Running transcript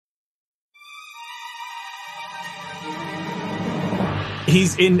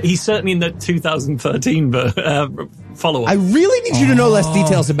He's certainly in the 2013 follow-up. I really need you to know less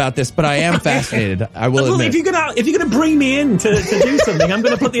details about this, but I am fascinated. I will admit. If you're gonna bring me in to do something, I'm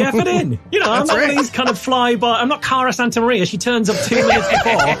gonna put the effort in. You know, I'm not one of these kind of fly-by. I'm not Cara Santa Maria. She turns up 2 minutes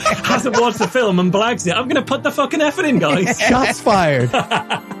before, hasn't watched the film and blags it. I'm gonna put the fucking effort in, guys. Shots fired.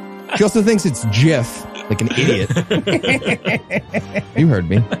 She also thinks it's GIF, like an idiot. You heard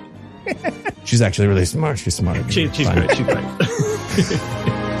me. She's actually really smart. She's smarter. She's great. She's great.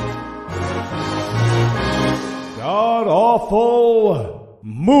 God awful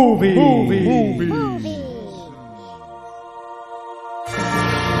movie.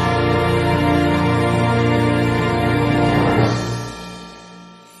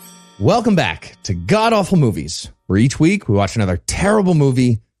 Welcome back to God Awful Movies, where each week we watch another terrible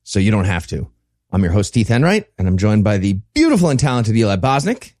movie so you don't have to. I'm your host, Heath Enright, and I'm joined by the beautiful and talented Eli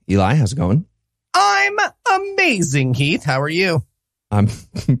Bosnick. Eli, how's it going? I'm amazing, Heath. How are you? I'm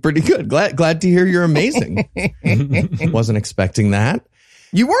pretty good. Glad to hear you're amazing. Wasn't expecting that.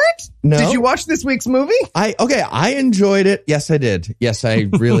 You weren't? No. Did you watch this week's movie? I enjoyed it. Yes, I did. Yes, I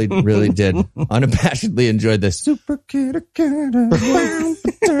really, really did. Unabashedly enjoyed this. Super kidda.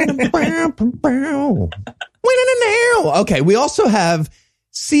 Okay, we also have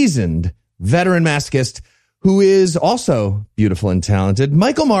seasoned veteran masochist who is also beautiful and talented,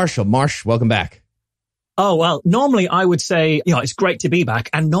 Michael Marshall. Marsh, welcome back. Oh, well, normally I would say, it's great to be back.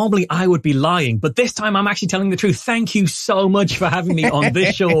 And normally I would be lying. But this time I'm actually telling the truth. Thank you so much for having me on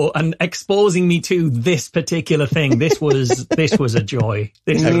this show and exposing me to this particular thing. This was a joy.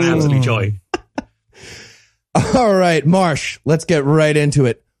 This was an absolute joy. All right, Marsh, let's get right into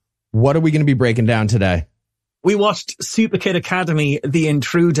it. What are we going to be breaking down today? We watched Super Kid Academy, The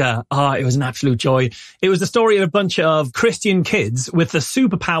Intruder. It was an absolute joy. It was the story of a bunch of Christian kids with the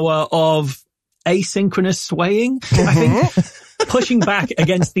superpower of asynchronous swaying, I think, pushing back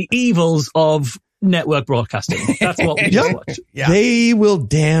against the evils of network broadcasting. That's what we just watched. Yeah. They will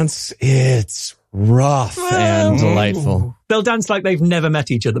dance. It's rough and delightful. They'll dance like they've never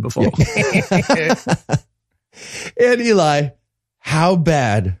met each other before. And Eli, how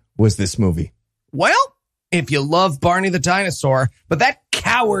bad was this movie? Well, if you love Barney the Dinosaur, but that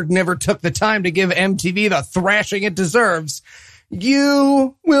coward never took the time to give MTV the thrashing it deserves,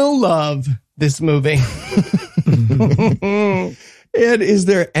 you will love this movie. And is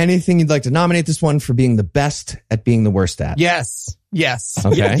there anything you'd like to nominate this one for being the best at being the worst at? Yes.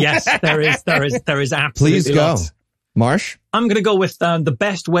 Okay. Yes, there is absolutely. Please go. Lots. Marsh? I'm going to go with the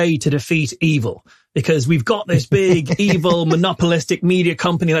best way to defeat evil, because we've got this big, evil, monopolistic media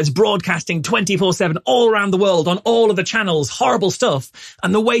company that's broadcasting 24/7 all around the world on all of the channels, horrible stuff.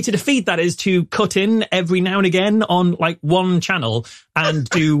 And the way to defeat that is to cut in every now and again on like one channel and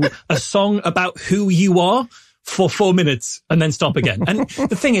do a song about who you are for 4 minutes and then stop again. And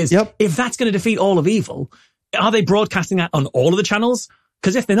the thing is, if that's going to defeat all of evil, are they broadcasting that on all of the channels?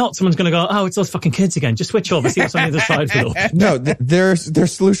 Because if they're not, someone's going to go, it's those fucking kids again. Just switch over, see what's on the other side, Phil. No, their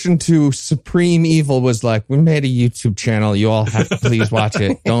solution to supreme evil was like, we made a YouTube channel. You all have to please watch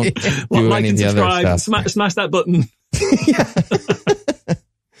it. Don't do like any and of the subscribe, other stuff. Smash that button.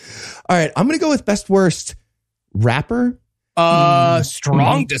 All right, I'm going to go with best worst rapper.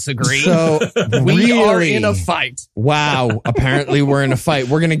 Strong disagree. So we are in a fight. Wow. Apparently we're in a fight.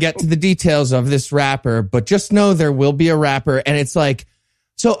 We're going to get to the details of this rapper, but just know there will be a rapper. And it's like,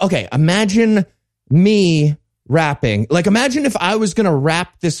 so, okay, imagine me rapping. Like, imagine if I was going to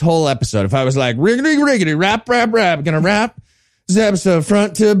rap this whole episode. If I was like, riggedy, rap, going to rap this episode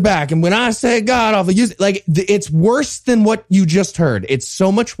front to back. And when I say God awful, it's worse than what you just heard. It's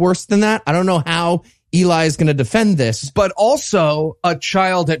so much worse than that. I don't know how Eli is going to defend this. But also a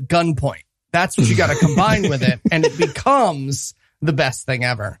child at gunpoint. That's what you got to combine with it. And it becomes the best thing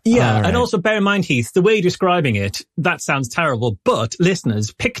ever. Yeah. Right. And also bear in mind, Heath, the way you're describing it, that sounds terrible. But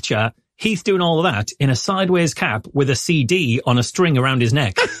listeners, picture Heath doing all of that in a sideways cap with a CD on a string around his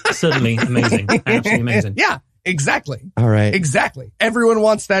neck. Suddenly amazing. Absolutely amazing. Yeah, exactly. All right. Exactly. Everyone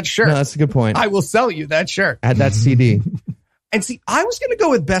wants that shirt. No, that's a good point. I will sell you that shirt. Add that CD. And see, I was going to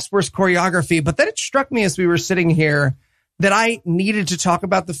go with best worst choreography, but then it struck me as we were sitting here that I needed to talk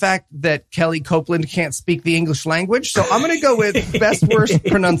about the fact that Kelly Copeland can't speak the English language. So I'm going to go with best worst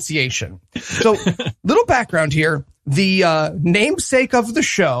pronunciation. So little background here. The namesake of the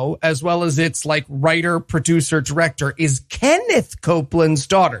show, as well as its like writer, producer, director, is Kenneth Copeland's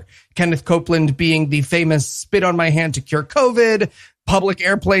daughter. Kenneth Copeland being the famous spit on my hand to cure COVID, public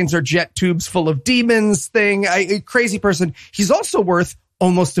airplanes are jet tubes full of demons thing, a crazy person. He's also worth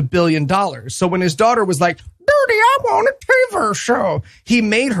almost $1 billion. So when his daughter was like, Dirty, I want a TV show. He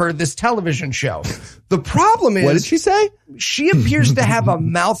made her this television show. The problem is, What did she say? she appears to have a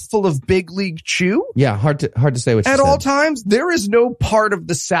mouthful of big league chew. Yeah, hard to say what she At said. all times, there is no part of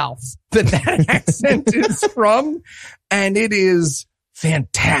the South that accent is from, and it is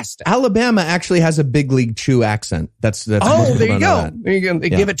fantastic. Alabama actually has a big league chew accent. That's Oh, most people there you don't know go. that. There you go. They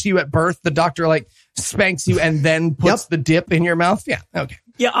give it to you at birth. The doctor like spanks you and then puts the dip in your mouth. Yeah. Okay.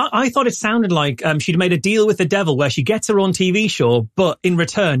 Yeah, I thought it sounded like she'd made a deal with the devil where she gets her own TV show, but in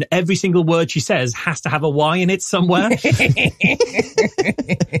return, every single word she says has to have a Y in it somewhere.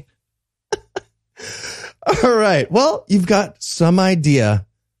 All right. Well, you've got some idea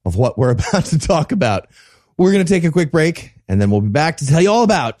of what we're about to talk about. We're going to take a quick break, and then we'll be back to tell you all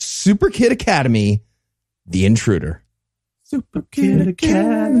about Super Kid Academy, The Intruder. Super Kid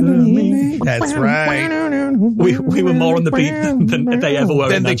Academy. That's right. We were more on the beat than they ever were.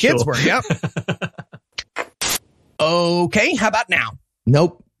 Than in the that kids show. were. Yep. Okay. How about now?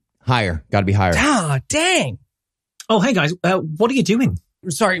 Nope. Higher. Got to be higher. Ah, dang. Oh, hey guys, what are you doing?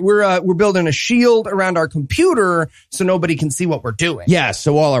 Sorry, we're building a shield around our computer so nobody can see what we're doing. Yeah,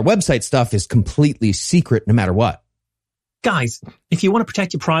 so all our website stuff is completely secret no matter what. Guys, if you want to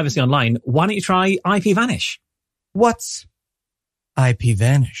protect your privacy online, why don't you try IPVanish? What's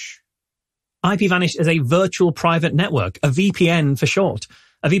IPVanish? IPVanish is a virtual private network, a VPN for short.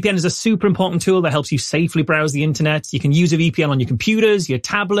 A VPN is a super important tool that helps you safely browse the internet. You can use a VPN on your computers, your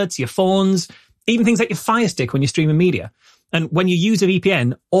tablets, your phones, even things like your Fire Stick when you're streaming media. And when you use a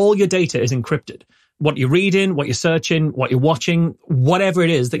VPN, all your data is encrypted. What you're reading, what you're searching, what you're watching, whatever it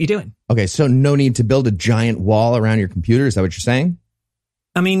is that you're doing. Okay, so no need to build a giant wall around your computer. Is that what you're saying?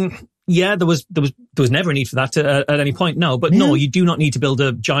 I mean, yeah, there was never a need for that at any point. No, but no, you do not need to build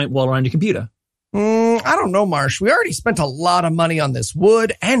a giant wall around your computer. I don't know, Marsh. We already spent a lot of money on this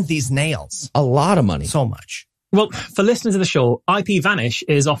wood and these nails. A lot of money. So much. Well, for listeners of the show, IPVanish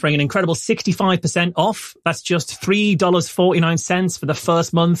is offering an incredible 65% off. That's just $3.49 for the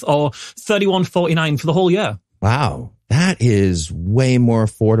first month or $31.49 for the whole year. Wow. That is way more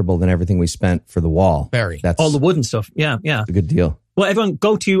affordable than everything we spent for the wall. Very. That's All the wood and stuff. Yeah. a good deal. Well, everyone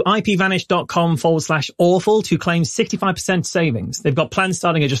go to ipvanish.com/awful to claim 65% savings. They've got plans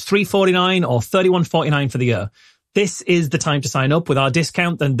starting at just $3.49 or $31.49 for the year. This is the time to sign up with our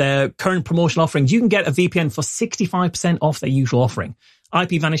discount and their current promotional offerings. You can get a VPN for 65% off their usual offering.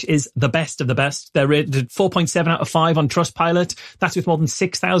 IPVanish is the best of the best. They're rated 4.7 out of 5 on Trustpilot. That's with more than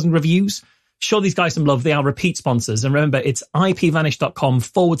 6,000 reviews. Show these guys some love. They are repeat sponsors. And remember, it's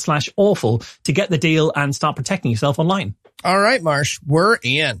ipvanish.com/awful to get the deal and start protecting yourself online. All right, Marsh, we're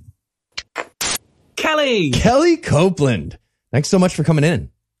in. Kelly Copeland. Thanks so much for coming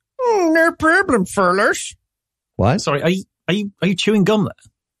in. No problem, fellers. What? Sorry, are you chewing gum there?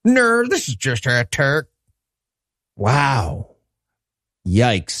 No, this is just a Turk. Wow.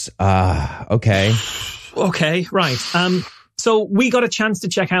 Yikes. Okay. Okay, right. So we got a chance to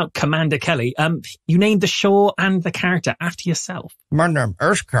check out Commander Kelly. You named the show and the character after yourself. My name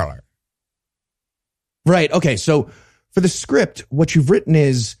is Kelly. Right. Okay. So for the script, what you've written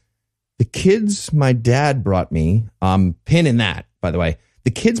is the kids my dad brought me. Pin in that, by the way.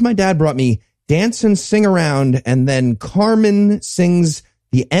 The kids my dad brought me dance and sing around, and then Carmen sings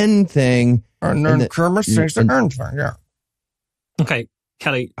the end thing. And then Kermit sings the end thing, yeah. Okay,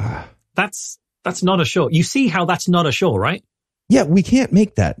 Kelly, that's not a show. You see how that's not a show, right? Yeah, we can't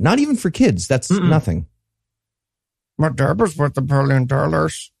make that. Not even for kids. That's nothing. My dad was worth $1 billion.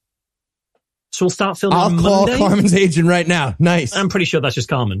 So we'll start filming I'll on call Monday. Carmen's agent right now. Nice. I'm pretty sure that's just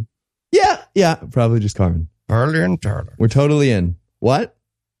Carmen. Yeah, probably just Carmen. $1 billion. We're totally in. What?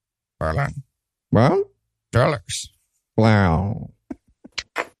 $1 Well, billion. wow.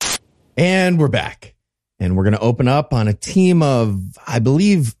 And we're back. And we're going to open up on a team of, I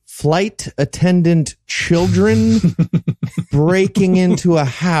believe, flight attendant children breaking into a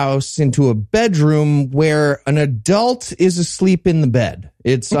house, into a bedroom where an adult is asleep in the bed.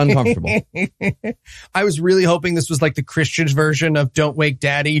 It's uncomfortable. I was really hoping this was like the Christian version of Don't Wake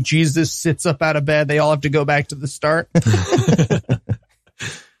Daddy. Jesus sits up out of bed. They all have to go back to the start.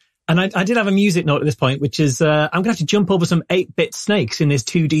 And I did have a music note at this point, which is I'm going to have to jump over some 8-bit snakes in this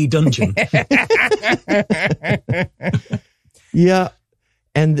 2D dungeon. Yeah.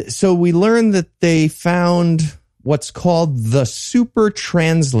 And so we learned that they found what's called the super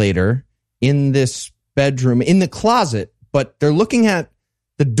translator in this bedroom, in the closet, but they're looking at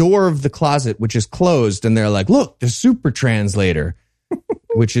the door of the closet, which is closed, and they're like, look, the super translator,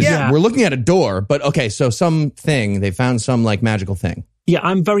 which is, Yeah. we're looking at a door, but okay, so they found some like magical thing. Yeah,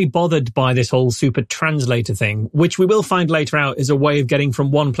 I'm very bothered by this whole super translator thing, which we will find later out is a way of getting from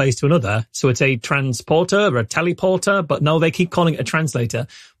one place to another. So it's a transporter or a teleporter, but no, they keep calling it a translator.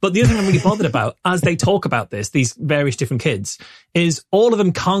 But the other thing I'm really bothered about as they talk about this, these various different kids, is all of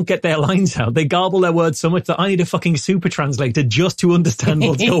them can't get their lines out. They garble their words so much that I need a fucking super translator just to understand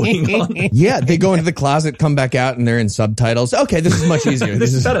what's going on. Yeah, they go into the closet, come back out, and they're in subtitles. Okay, this is much easier.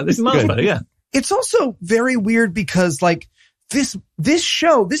 This is better. This is much better, yeah. It's also very weird because, like, this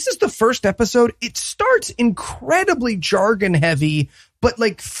show, this is the first episode. It starts incredibly jargon heavy, but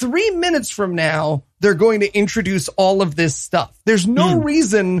like 3 minutes from now, they're going to introduce all of this stuff. There's no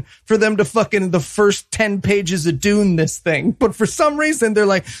reason for them to fucking the first 10 pages of Dune this thing. But for some reason, they're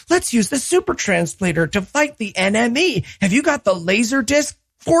like, let's use the super translator to fight the NME. Have you got the laser disc?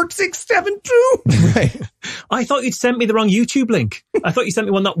 4672. Right. I thought you'd sent me the wrong YouTube link. I thought you sent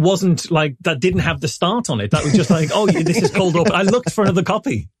me one that wasn't like, that didn't have the start on it. That was just like, oh, this is called up. I looked for another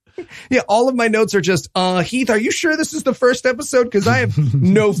copy. Yeah, all of my notes are just, Heath, are you sure this is the first episode? Because I have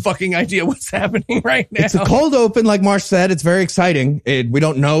no fucking idea what's happening right now. It's a cold open, like Marsh said. It's very exciting. We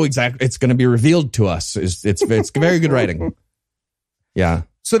don't know exactly. It's going to be revealed to us. It's very good writing. Yeah.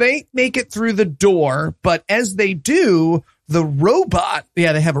 So they make it through the door, but as they do, the robot,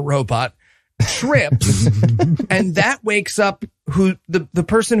 yeah, they have a robot, trips, and that wakes up the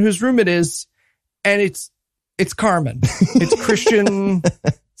person whose room it is, and it's Carmen. It's Christian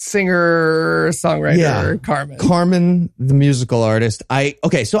singer, songwriter, Carmen. Carmen, the musical artist.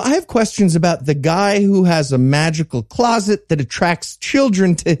 So I have questions about the guy who has a magical closet that attracts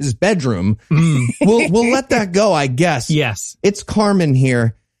children to his bedroom. We'll let that go, I guess. Yes. It's Carmen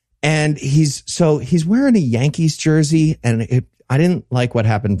here. And he's wearing a Yankees jersey, and I didn't like what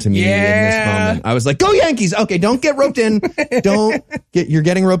happened to me in this moment. I was like, go Yankees. Okay, don't get roped in. You're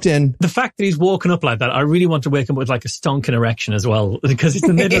getting roped in. The fact that he's walking up like that, I really want to wake him up with like a stonking erection as well, because it's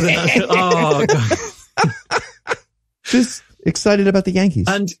the middle of the night. Oh, God. Just excited about the Yankees.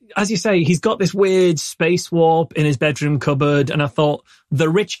 And as you say, he's got this weird space warp in his bedroom cupboard. And I thought the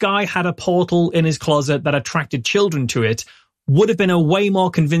rich guy had a portal in his closet that attracted children to it. Would have been a way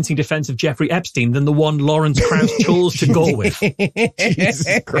more convincing defense of Jeffrey Epstein than the one Lawrence Krauss chose to go with.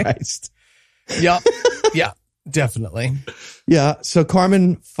 Jesus Christ. Yep. Yeah, definitely. Yeah. So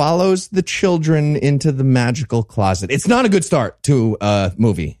Carmen follows the children into the magical closet. It's not a good start to a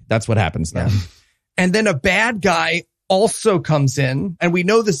movie. That's what happens now. Yeah. And then a bad guy also comes in, and we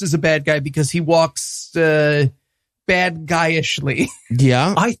know this is a bad guy because he walks bad guyishly.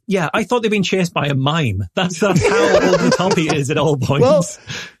 Yeah. I thought they'd been chased by a mime. That's how over the top he is at all points. Well,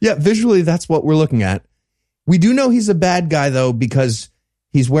 yeah, visually that's what we're looking at. We do know he's a bad guy though, because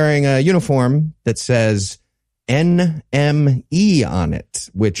he's wearing a uniform that says NME on it,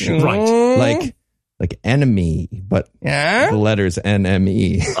 which like enemy, but the letters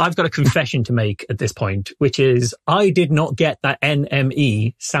NME. I've got a confession to make at this point, which is I did not get that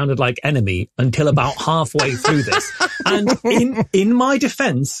NME sounded like enemy until about halfway through this. And in my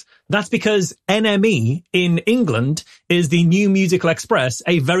defense, that's because NME in England is the New Musical Express,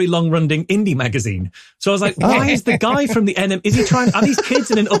 a very long-running indie magazine. So I was like, why is the guy from the NME, are these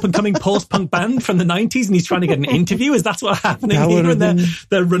kids in an up-and-coming post-punk band from the 90s and he's trying to get an interview? Is that what's happening here? And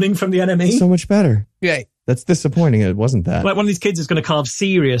they're running from the NME? So much better. Yeah. That's disappointing. It wasn't that. Like one of these kids is going to carve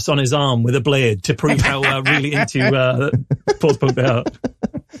Sirius on his arm with a blade to prove how really into post-punk they are.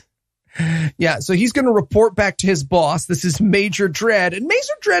 Yeah, so he's going to report back to his boss. This is Major Dread. And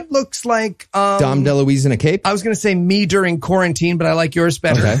Major Dread looks like... Dom DeLuise in a cape? I was going to say me during quarantine, but I like yours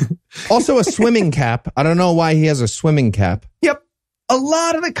better. Okay. Also a swimming cap. I don't know why he has a swimming cap. Yep. A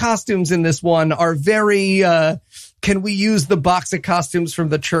lot of the costumes in this one are very... can we use the box of costumes from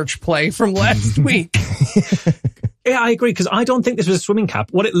the church play from last week? Yeah, I agree, because I don't think this was a swimming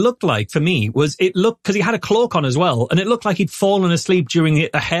cap. What it looked like for me was because he had a cloak on as well, and it looked like he'd fallen asleep during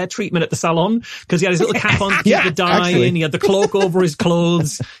a hair treatment at the salon, because he had his little cap on to keep the dye in, he had the cloak over his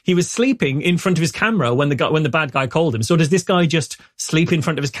clothes. He was sleeping in front of his camera when the bad guy called him. So does this guy just sleep in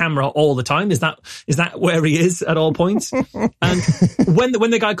front of his camera all the time? Is that where he is at all points? And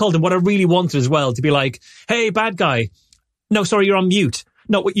when the guy called him, what I really wanted as well to be like, hey, bad guy, no, sorry, you're on mute.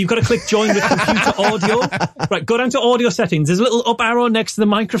 No, you've got to click join with computer audio. Right, go down to audio settings. There's a little up arrow next to the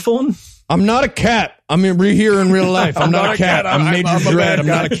microphone. I'm not a cat. I'm here in real life. I'm not a cat. I'm Major Dread. I'm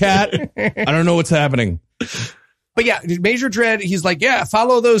not a cat. I don't know what's happening. But yeah, Major Dread, he's like, yeah,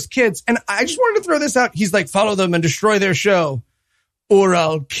 follow those kids. And I just wanted to throw this out. He's like, follow them and destroy their show, or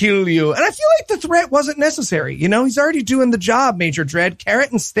I'll kill you. And I feel like the threat wasn't necessary. You know, he's already doing the job, Major Dread.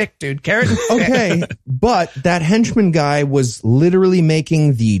 Carrot and stick, dude. Carrot and stick. Okay, but that henchman guy was literally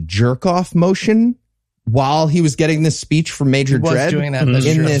making the jerk-off motion while he was getting this speech from Major He was Dredd doing that, in that's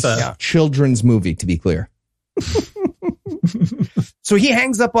true. this Yeah. children's movie, to be clear. So he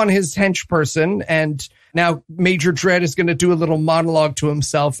hangs up on his hench person, and now Major Dredd is going to do a little monologue to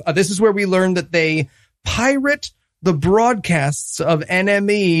himself. This is where we learn that they pirate the broadcasts of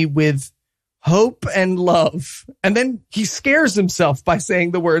NME with hope and love. And then he scares himself by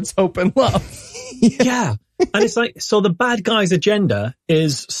saying the words hope and love. Yeah. And it's like, so the bad guy's agenda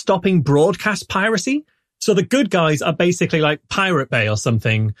is stopping broadcast piracy. So the good guys are basically like Pirate Bay or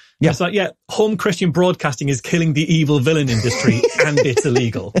something. Yeah. It's like, home Christian broadcasting is killing the evil villain industry and it's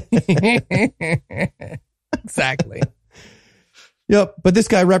illegal. Exactly. Yep. But this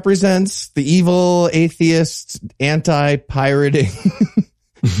guy represents the evil, atheist, anti-pirating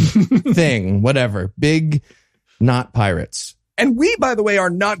thing, whatever. Big, not pirates. And we, by the way, are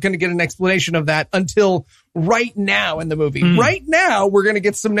not going to get an explanation of that until right now in the movie. Right now, we're going to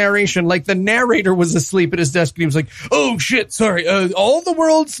get some narration. Like the narrator was asleep at his desk and he was like, oh shit, sorry. All the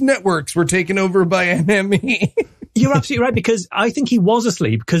world's networks were taken over by NME. You're absolutely right, because I think he was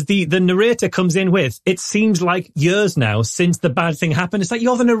asleep, because the narrator comes in with, it seems like years now since the bad thing happened. It's like,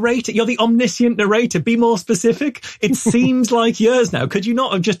 you're the narrator. You're the omniscient narrator. Be more specific. It seems like years now. Could you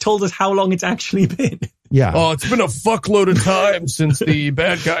not have just told us how long it's actually been? Yeah. Oh, it's been a fuckload of time since the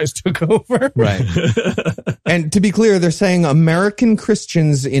bad guys took over. Right. And to be clear, they're saying American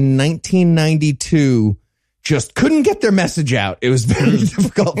Christians in 1992 just couldn't get their message out. It was very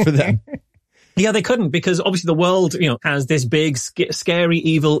difficult for them. Yeah, they couldn't, because obviously the world, has this big, scary,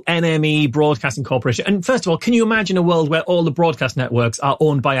 evil NME broadcasting corporation. And first of all, can you imagine a world where all the broadcast networks are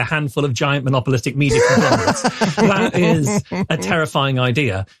owned by a handful of giant monopolistic media conglomerates? That is a terrifying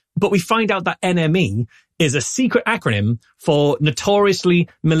idea. But we find out that NME is a secret acronym for Notoriously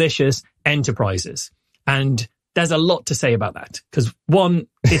Malicious Enterprises. And there's a lot to say about that. Because one,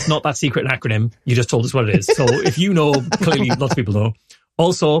 it's not that secret an acronym. You just told us what it is. So if you know, clearly lots of people know.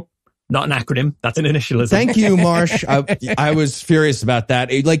 Also, not an acronym. That's an initialism. Thank you, Marsh. I was furious about that.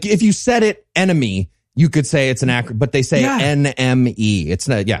 Like, if you said it enemy, you could say it's an acronym, but they say NME. It's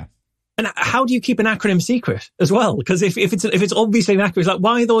not, And how do you keep an acronym secret as well? Because if it's obviously an acronym, it's like,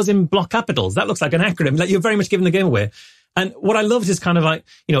 why are those in block capitals? That looks like an acronym. Like, you're very much giving the game away. And what I loved is kind of like,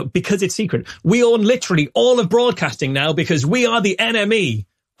 because it's secret, we own literally all of broadcasting now because we are the NME.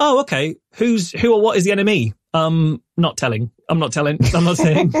 Oh, okay. Who or what is the NME? Not telling. I'm not telling. I'm not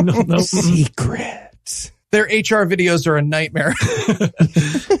saying. No. Secret. Their HR videos are a nightmare.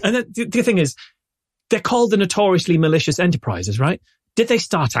 And the thing is, they're called the Notoriously Malicious Enterprises, right? Did they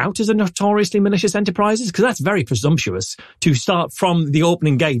start out as a Notoriously Malicious Enterprises? Because that's very presumptuous to start from the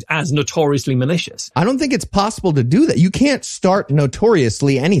opening gate as notoriously malicious. I don't think it's possible to do that. You can't start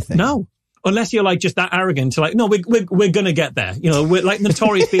notoriously anything. No. Unless you're like just that arrogant to like, no, we're going to get there. We're like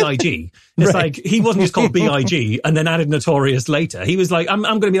Notorious B.I.G. It's like, he wasn't just called B.I.G. and then added Notorious later. He was like, I'm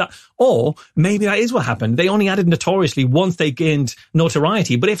going to be that. Or maybe that is what happened. They only added Notoriously once they gained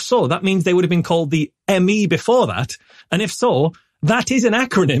notoriety. But if so, that means they would have been called the ME before that. And if so, that is an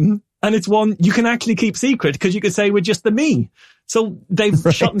acronym and it's one you can actually keep secret because you could say we're just the me. So they've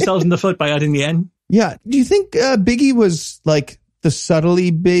shot themselves in the foot by adding the N. Yeah. Do you think Biggie was like the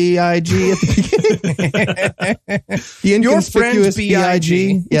subtly B.I.G. at the beginning? The inconspicuous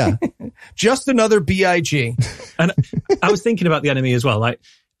B.I.G. Yeah. Just another B.I.G. And I was thinking about the enemy as well. Like,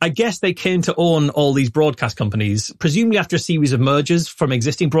 I guess they came to own all these broadcast companies, presumably after a series of mergers from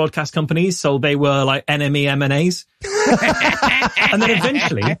existing broadcast companies. So they were like NME M&As. And then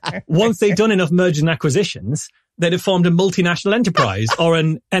eventually, once they'd done enough mergers and acquisitions, they'd have formed a multinational enterprise or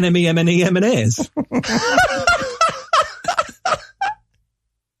an NME M&E M&As.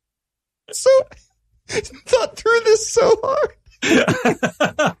 So, thought through this so hard.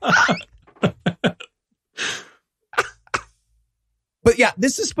 But yeah,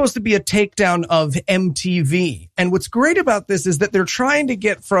 this is supposed to be a takedown of MTV. And what's great about this is that they're trying to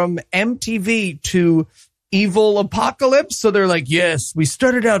get from MTV to evil apocalypse. So they're like, yes, we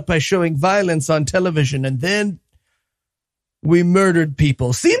started out by showing violence on television and then we murdered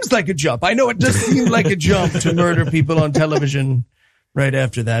people. Seems like a jump. I know it does seem like a jump to murder people on television right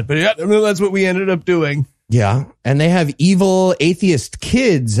after that. But yeah, that's what we ended up doing. Yeah. And they have evil atheist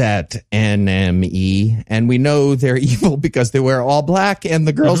kids at NME. And we know they're evil because they wear all black and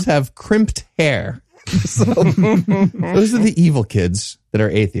the girls have crimped hair. So those are the evil kids that are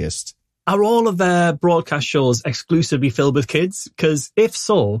atheists. Are all of their broadcast shows exclusively filled with kids? Because if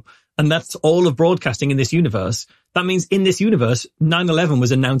so, and that's all of broadcasting in this universe, that means in this universe, 9/11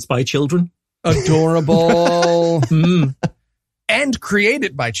 was announced by children. Adorable. And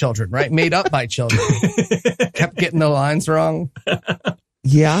created by children, right? Made up by children. Kept getting the lines wrong.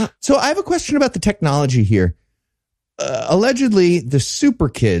 Yeah. So I have a question about the technology here. Allegedly, the super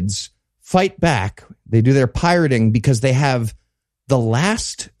kids fight back. They do their pirating because they have the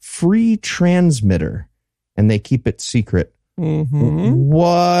last free transmitter and they keep it secret. Mm-hmm.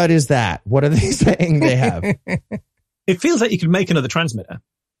 What is that? What are they saying they have? It feels like you could make another transmitter.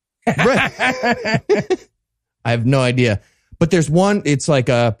 Right. I have no idea. But there's one, it's like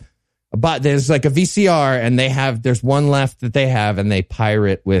there's like a VCR and there's one left that they have and they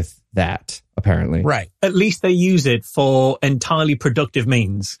pirate with that, apparently. Right. At least they use it for entirely productive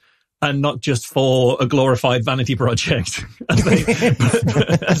means and not just for a glorified vanity project,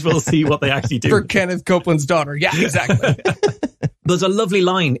 as we'll see what they actually do. For Kenneth Copeland's daughter. Yeah, exactly. There's a lovely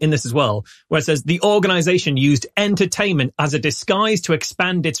line in this as well, where it says, the organization used entertainment as a disguise to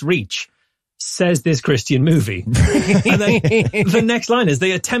expand its reach, says this Christian movie. And then the next line is,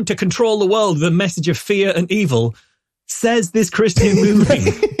 they attempt to control the world with a message of fear and evil, says this Christian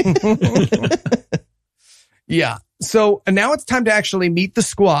movie. Yeah. So now it's time to actually meet the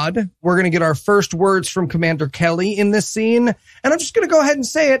squad. We're going to get our first words from Commander Kelly in this scene. And I'm just going to go ahead and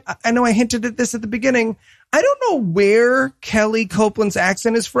say it. I know I hinted at this at the beginning. I don't know where Kelly Copeland's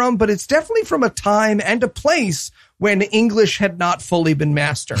accent is from, but it's definitely from a time and a place when English had not fully been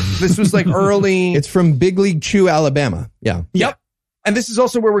mastered. This was like early. It's from Big League Chew, Alabama. Yeah. Yep. And this is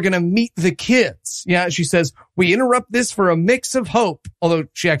also where we're going to meet the kids. Yeah, she says, we interrupt this for a mix of hope. Although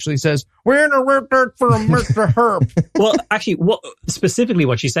she actually says, we're interrupted for a mix of hope. Well, actually, what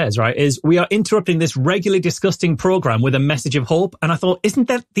she says, right, is we are interrupting this regularly disgusting program with a message of hope. And I thought, isn't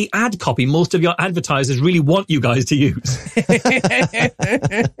that the ad copy most of your advertisers really want you guys to use?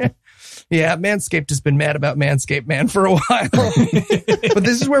 Yeah, Manscaped has been mad about Manscaped Man for a while. But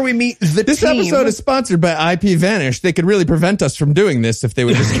this is where we meet the This team. episode is sponsored by IP Vanish. They could really prevent us from doing this if they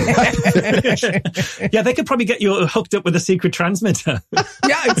would just... Yeah, they could probably get you hooked up with a secret transmitter.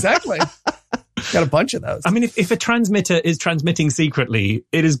 Yeah, exactly. Got a bunch of those. I mean, if a transmitter is transmitting secretly,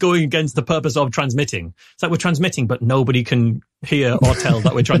 it is going against the purpose of transmitting. It's like we're transmitting, but nobody can hear or tell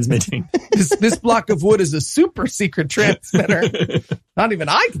that we're transmitting. This block of wood is a super secret transmitter. Not even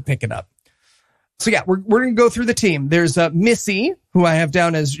I can pick it up. So yeah, we're going to go through the team. There's Missy, who I have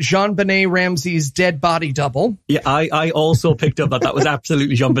down as Jean-Benet Ramsey's dead body double. Yeah, I also picked up that was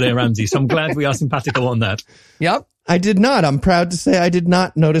absolutely Jean-Benet Ramsey. So I'm glad we are simpatico on that. Yep. I did not. I'm proud to say I did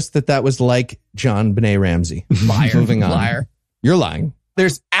not notice that was like Jean-Benet Ramsey. Liar. Moving on. Liar. You're lying.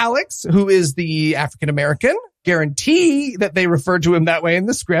 There's Alex, who is the African-American. Guarantee that they referred to him that way in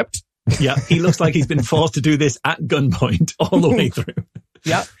the script. Yeah, he looks like he's been forced to do this at gunpoint all the way through.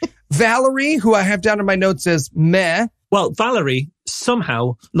 Yeah. Valerie, who I have down in my notes as meh. Well, Valerie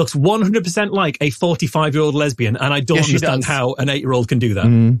somehow looks 100% like a 45-year-old lesbian, and I don't understand how an 8-year-old can do that.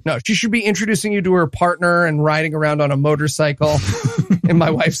 No, she should be introducing you to her partner and riding around on a motorcycle in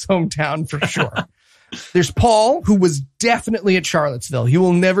my wife's hometown for sure. There's Paul, who was definitely at Charlottesville. You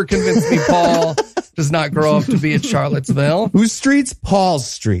will never convince me Paul does not grow up to be at Charlottesville. Whose streets? Paul's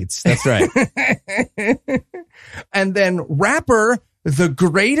streets. That's right. And then Rapper, the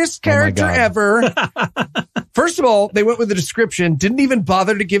greatest character ever. First of all, they went with a description, didn't even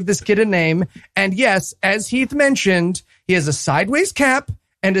bother to give this kid a name. And yes, as Heath mentioned, he has a sideways cap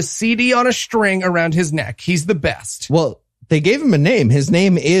and a CD on a string around his neck. He's the best. Well, they gave him a name. His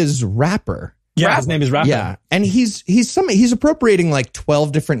name is Rapper. Yeah, his name is Rapper. Yeah, and he's appropriating like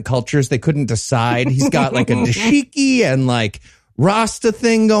 12 different cultures. They couldn't decide. He's got like a dashiki and like Rasta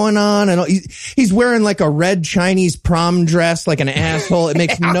thing going on, and he's wearing like a red Chinese prom dress like an asshole. It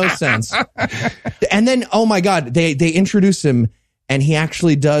makes no sense. And then, oh my God, they introduce him, and he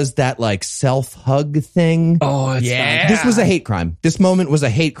actually does that like self-hug thing. Oh, yeah. This was a hate crime. This moment was a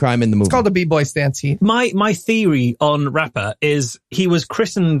hate crime in the movie. It's called a B-boy stance, Heath. My theory on Rapper is he was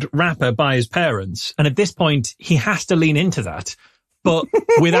christened Rapper by his parents, and at this point he has to lean into that. But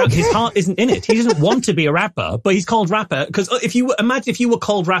without his heart isn't in it. He doesn't want to be a rapper, but he's called Rapper because if you were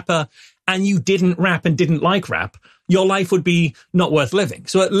called Rapper and you didn't rap and didn't like rap, your life would be not worth living.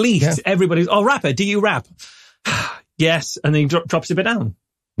 So at least everybody's, oh, Rapper, do you rap? Yes, and then he drops a bit down.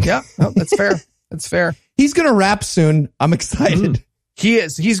 Yeah, no, that's fair. That's fair. He's gonna rap soon. I'm excited. He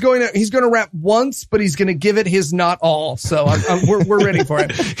is. He's going to rap once, but he's going to give it his not all. So we're ready for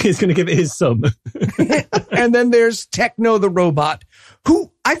it. He's going to give it his some. And then there's Techno the robot,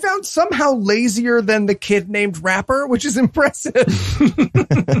 who I found somehow lazier than the kid named Rapper, which is impressive.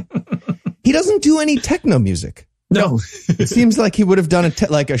 He doesn't do any techno music. No. It seems like he would have done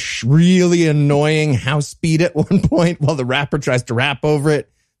a really annoying house beat at one point while the rapper tries to rap over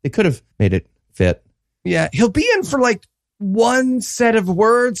it. They could have made it fit. Yeah, he'll be in for like one set of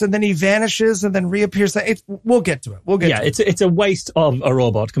words and then he vanishes and then reappears. We'll get to it. It's a waste of a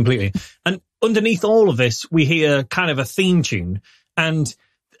robot completely. And underneath all of this, we hear kind of a theme tune. And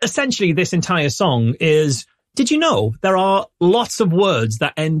essentially this entire song is, did you know there are lots of words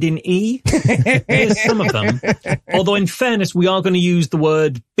that end in E? Here's some of them. Although in fairness, we are going to use the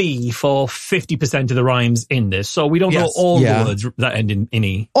word B for 50% of the rhymes in this. So we don't know all the words that end in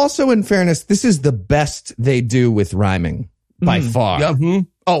E. Also, in fairness, this is the best they do with rhyming by far. Mm-hmm.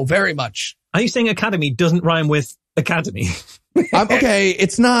 Oh, very much. Are you saying academy doesn't rhyme with academy? Okay,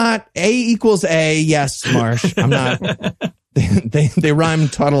 it's not A equals A. Yes, Marsh. I'm not. They rhyme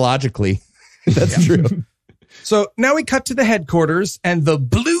tautologically. That's true. So now we cut to the headquarters and the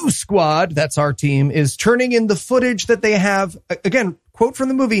Blue Squad, that's our team, is turning in the footage that they have, again, quote from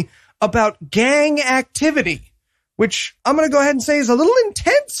the movie, about gang activity, which I'm going to go ahead and say is a little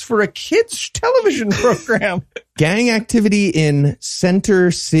intense for a kid's television program. Gang activity in Center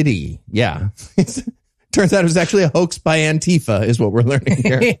City. Yeah. Turns out it was actually a hoax by Antifa is what we're learning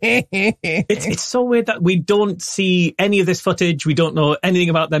here. It's so weird that we don't see any of this footage. We don't know anything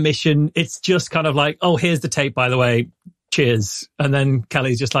about their mission. It's just kind of like, oh, here's the tape, by the way. Cheers. And then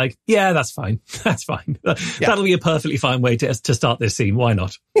Kelly's just like, yeah, that's fine. That's fine. That'll be a perfectly fine way to start this scene. Why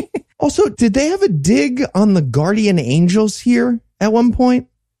not? Also, did they have a dig on the guardian angels here at one point?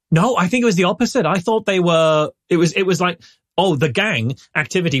 No, I think it was the opposite. I thought it was like, oh, the gang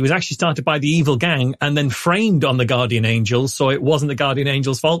activity was actually started by the evil gang and then framed on the guardian angels, so it wasn't the guardian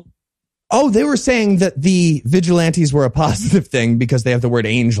angels' fault. Oh, they were saying that the vigilantes were a positive thing because they have the word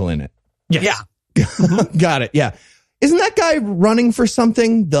angel in it. Yes. Yeah. Got it. Yeah. Isn't that guy running for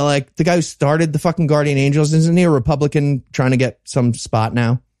something? The guy who started the fucking guardian angels, isn't he a Republican trying to get some spot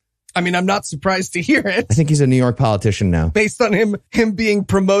now? I mean, I'm not surprised to hear it. I think he's a New York politician now. Based on him being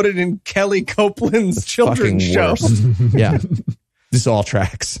promoted in Kelly Copeland's children's show. Yeah. This all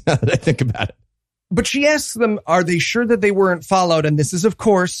tracks now that I think about it. But she asks them, are they sure that they weren't followed? And this is, of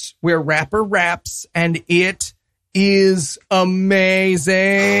course, where Rapper raps, and it is amazing.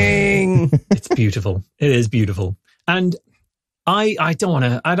 It's beautiful. It is beautiful. And I don't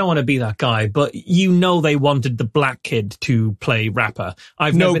want to be that guy, but you know they wanted the black kid to play Rapper.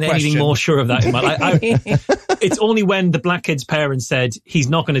 I've never been anything more sure of that in my life. It's only when the black kid's parents said he's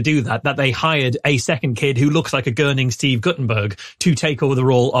not going to do that they hired a second kid who looks like a gurning Steve Guttenberg to take over the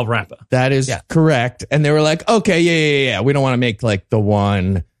role of Rapper. That is correct. And they were like, okay, yeah. We don't want to make like the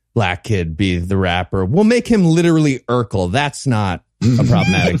one black kid be the rapper. We'll make him literally Urkel. That's not a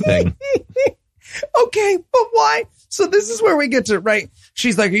problematic thing. Okay, but why? So this is where we get to, right?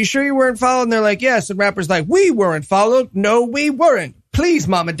 She's like, are you sure you weren't followed? And they're like, yes. And Rapper's like, we weren't followed. No, we weren't. Please,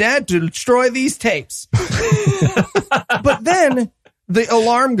 Mom and Dad, to destroy these tapes. But then the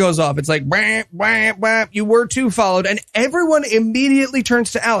alarm goes off. It's like, wham, wham, wham, you were too followed. And everyone immediately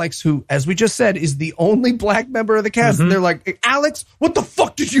turns to Alex, who, as we just said, is the only black member of the cast. And they're like, Alex, what the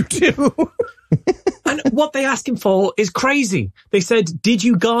fuck did you do? And what they asked him for is crazy. They said, did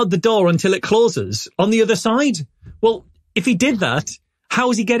you guard the door until it closes on the other side? Well, if he did that,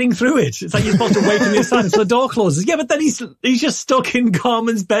 how is he getting through it? It's like you're supposed to wait on the other side until the door closes. Yeah, but then he's just stuck in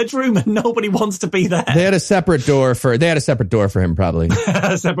Carmen's bedroom and nobody wants to be there. They had a separate door for him, probably.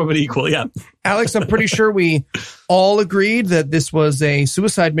 Separate but equal, yeah. Alex, I'm pretty sure we all agreed that this was a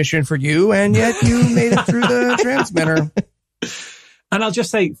suicide mission for you, and yet you made it through the transmitter. And I'll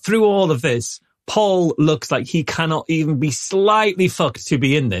just say, through all of this, Paul looks like he cannot even be slightly fucked to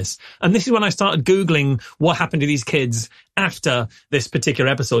be in this. And this is when I started Googling what happened to these kids after this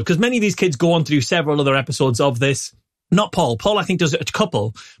particular episode. Because many of these kids go on to do several other episodes of this. Not Paul. Paul, I think, does a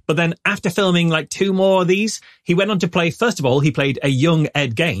couple. But then after filming like 2 more of these, he went on to play, first of all, he played a young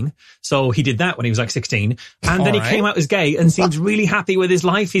Ed Gein. So he did that when he was like 16. And then he came out as gay and seems really happy with his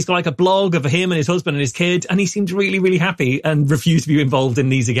life. He's got like a blog of him and his husband and his kid. And he seems really, really happy and refused to be involved in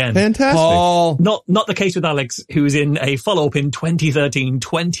these again. Fantastic. Paul. Not the case with Alex, who's in a follow-up in 2013,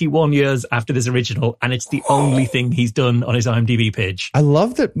 21 years after this original. And it's the only thing he's done on his IMDb page. I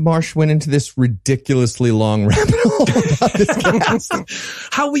love that Marsh went into this ridiculously long rabbit hole.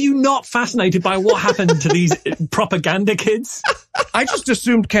 How were you not fascinated by what happened to these propaganda kids? I just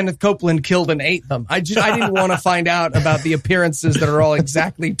assumed Kenneth Copeland killed and ate them. I didn't want to find out about the appearances that are all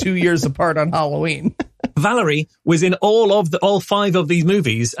exactly 2 years apart on Halloween. Valerie was in all 5 of these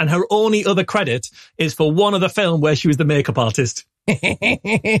movies, and her only other credit is for one other film where she was the makeup artist.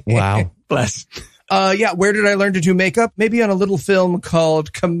 Wow. Bless. Where did I learn to do makeup? Maybe on a little film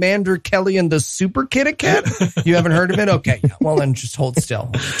called Commander Kelly and the Super Kitty Cat. You haven't heard of it? Okay. Well, then just hold still.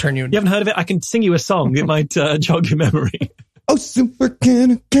 I'll turn you. You haven't heard of it? I can sing you a song. It might jog your memory. Oh, super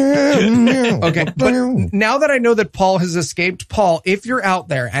can. Okay, but now that I know that Paul has escaped, Paul, if you're out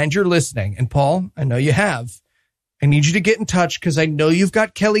there and you're listening, and Paul, I know you have, I need you to get in touch because I know you've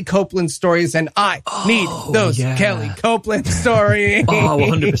got Kelly Copeland stories, and I need those Kelly Copeland stories. Oh,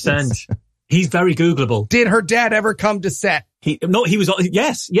 100%. He's very Googleable. Did her dad ever come to set?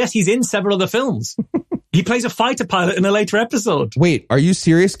 Yes, he's in several other films. He plays a fighter pilot in a later episode. Wait, are you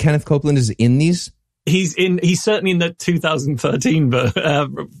serious? Kenneth Copeland is in these? He's certainly in the 2013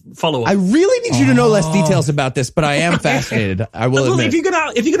 follow-up. I really need you to know less details about this, but I am fascinated. I will admit.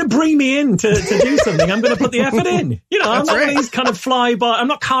 If you're gonna bring me in to do something, I'm gonna put the effort in. You know, I'm not one of these kind of fly-by. I'm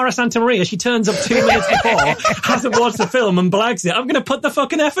not Cara Santa Maria. She turns up 2 minutes before, hasn't watched the film and blags it. I'm gonna put the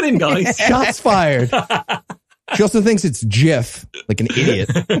fucking effort in, guys. Shots fired. She also thinks it's Jif, like an idiot.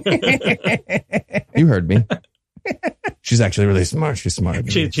 You heard me. She's actually really smart. She's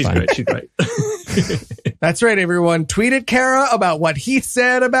smart. She's great. She's great. That's right, everyone. Tweet at Kara about what he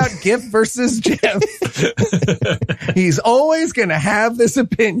said about GIF versus Jif. He's always going to have this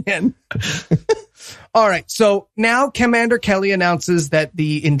opinion. All right. So now Commander Kelly announces that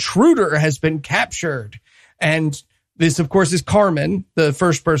the intruder has been captured. And this, of course, is Carmen, the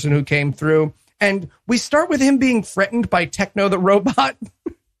first person who came through. And we start with him being threatened by Techno the robot.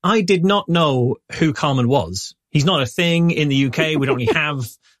 I did not know who Carmen was. He's not a thing in the UK. We don't really have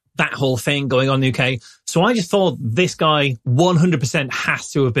that whole thing going on in the UK. So I just thought this guy 100%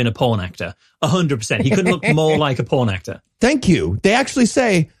 has to have been a porn actor. 100%. He couldn't look more like a porn actor. Thank you. They actually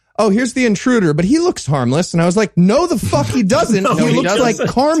say, oh, here's the intruder, but he looks harmless. And I was like, no, the fuck he doesn't. No, he looks like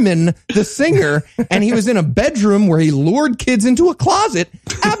Carmen, the singer, and he was in a bedroom where he lured kids into a closet.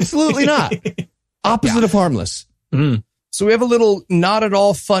 Absolutely not. Opposite of harmless. Mm. So we have a little not at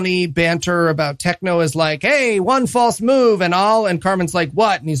all funny banter about Techno is like, hey, one false move and all. And Carmen's like,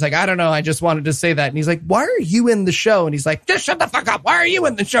 what? And he's like, I don't know. I just wanted to say that. And he's like, why are you in the show? And he's like, just shut the fuck up. Why are you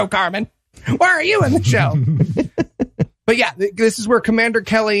in the show, Carmen? Why are you in the show? But yeah, this is where Commander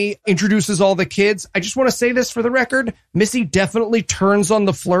Kelly introduces all the kids. I just want to say this for the record. Missy definitely turns on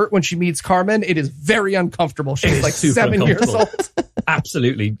the flirt when she meets Carmen. It is very uncomfortable. She's like 7 years old.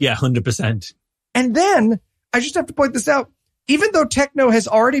 Absolutely. Yeah, 100%. And then I just have to point this out. Even though Techno has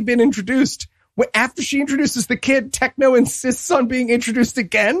already been introduced, after she introduces the kid, Techno insists on being introduced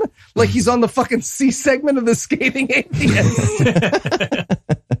again. Like he's on the fucking C segment of the Scathing Atheist.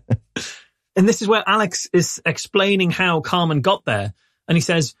 And this is where Alex is explaining how Carmen got there. And he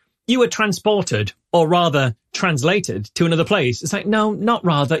says, you were transported, or rather translated to another place. It's like, no, not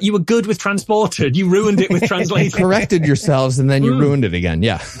rather. You were good with transported. You ruined it with translated. Corrected yourselves and then you ruined it again.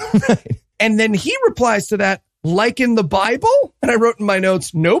 Yeah. Right. And then he replies to that, like in the Bible? And I wrote in my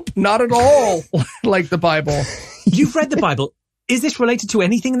notes, nope, not at all like the Bible. You've read the Bible. Is this related to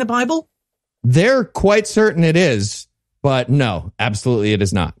anything in the Bible? They're quite certain it is, but no, absolutely it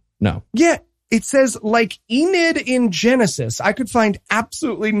is not. No. Yeah, it says like Enid in Genesis. I could find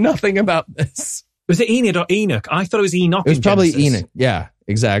absolutely nothing about this. Was it Enid or Enoch? I thought it was Enoch. It was probably Genesis. Enoch. Yeah,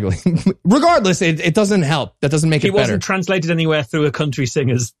 exactly. Regardless, it doesn't help. That doesn't make it better. He wasn't translated anywhere through a country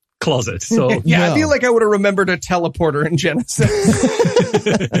singer's closet. So yeah, no. I feel like I would have remembered a teleporter in Genesis.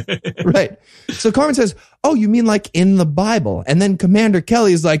 Right. So Carmen says, oh, you mean like in the Bible? And then Commander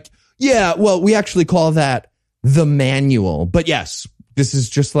Kelly is like, yeah, well, we actually call that the manual. But yes, this is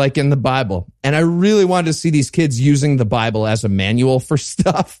just like in the Bible. And I really wanted to see these kids using the Bible as a manual for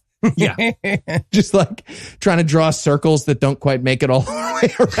stuff. Yeah. Just like trying to draw circles that don't quite make it all the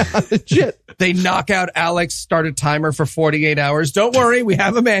way around and shit. They knock out Alex, start a timer for 48 hours. Don't worry, we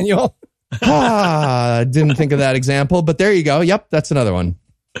have a manual. Didn't think of that example, but there you go. Yep, that's another one.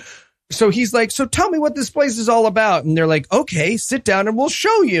 So he's like, so tell me what this place is all about. And they're like, okay, sit down and we'll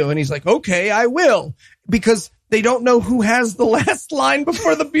show you. And he's like, okay, I will. Because they don't know who has the last line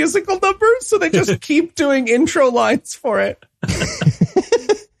before the musical number. So they just keep doing intro lines for it.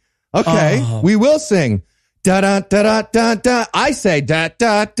 Okay, we will sing. Da da da da da da. I say da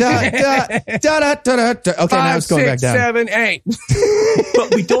da da da da da da da. Okay, now it's going back down. 5, 6, 7, 8.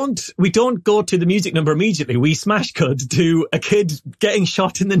 But we don't go to the music number immediately. We smash cut to a kid getting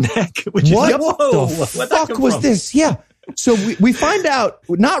shot in the neck. Which What is whoa, the where'd that fuck come was from? this? Yeah. So we find out,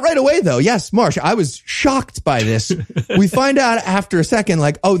 not right away though. Yes, Marsh, I was shocked by this. We find out after a second,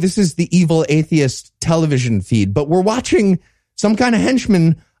 like, oh, this is the evil atheist television feed. But we're watching some kind of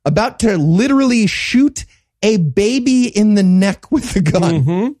henchman about to literally shoot a baby in the neck with a gun.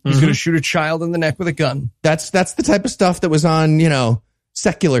 Mm-hmm. He's going to shoot a child in the neck with a gun. That's the type of stuff that was on,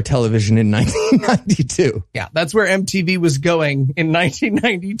 secular television in 1992. Yeah, that's where MTV was going in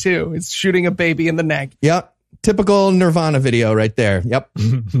 1992. It's shooting a baby in the neck. Yep. Typical Nirvana video right there. Yep.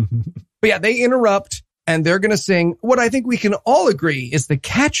 But yeah, they interrupt. and they're going to sing what I think we can all agree is the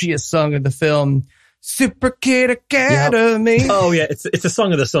catchiest song of the film, Super Kid Academy. Yep. Oh, yeah. It's a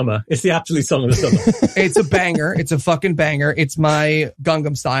song of the summer. It's the absolute song of the summer. It's a banger. It's a fucking banger. It's my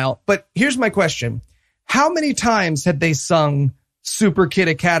Gangnam Style. But here's my question. How many times had they sung Super Kid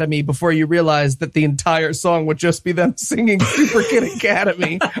Academy before you realized that the entire song would just be them singing Super Kid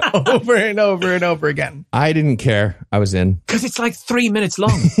Academy over and over and over again? I didn't care. I was in. Because it's like 3 minutes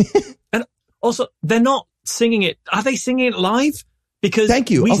long. And also, they're not singing it. Are they singing it live? Because Thank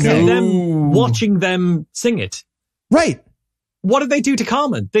you. we Okay. see them watching them sing it. Right. What did they do to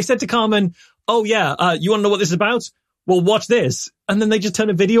Carmen? They said to Carmen, oh, yeah, you want to know what this is about? Well, watch this. And then they just turn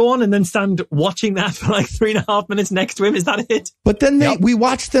a video on and then stand watching that for like 3.5 minutes next to him. Is that it? But then we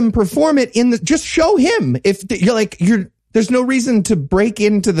watched them perform it just show him. If there's no reason to break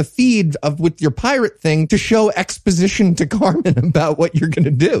into the feed with your pirate thing to show exposition to Carmen about what you're going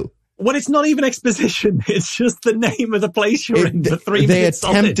to do. Well, it's not even exposition. It's just the name of the place you're in for 3 minutes. They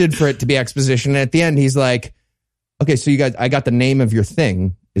attempted for it to be exposition. And at the end, he's like, okay, so you guys, I got the name of your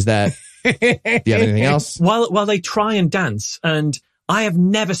thing. Is that, do you have anything else? While they try and dance, and I have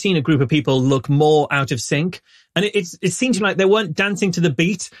never seen a group of people look more out of sync. And it seemed like they weren't dancing to the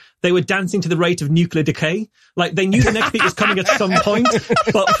beat. They were dancing to the rate of nuclear decay. Like they knew the next beat was coming at some point,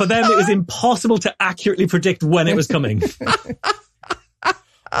 but for them, it was impossible to accurately predict when it was coming.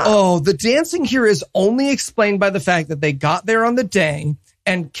 Oh, the dancing here is only explained by the fact that they got there on the day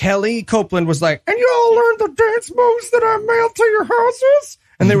and Kelly Copeland was like, and you all learned the dance moves that I mailed to your houses?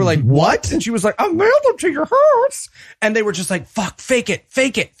 And they were like, what? And she was like, I mailed them to your house. And they were just like, fuck, fake it,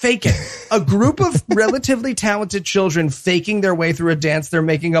 fake it, fake it. A group of relatively talented children faking their way through a dance they're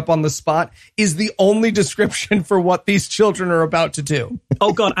making up on the spot is the only description for what these children are about to do.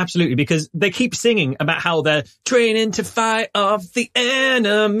 Oh, God, absolutely. Because they keep singing about how they're training to fight off the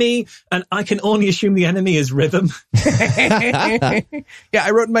enemy. And I can only assume the enemy is rhythm. Yeah, I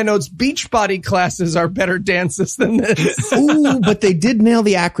wrote in my notes, Beachbody classes are better dances than this. Ooh, but they did nail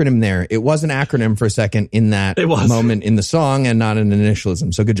the acronym there. It was an acronym for a second in that moment in the song and not an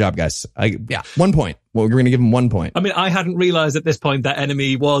initialism. So good job, guys. 1 point. Well, we're going to give them 1 point. I mean, I hadn't realized at this point that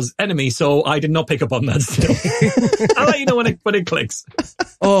enemy was enemy, so I did not pick up on that still. I'll let you know when it clicks.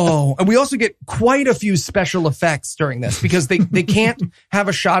 Oh, and we also get quite a few special effects during this because they can't have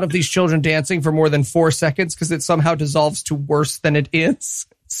a shot of these children dancing for more than 4 seconds because it somehow dissolves to worse than it is.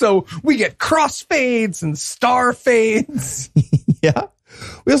 So we get crossfades and star fades. Yeah.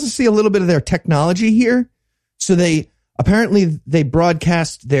 We also see a little bit of their technology here. So they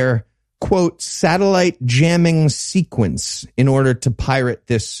broadcast their quote satellite jamming sequence in order to pirate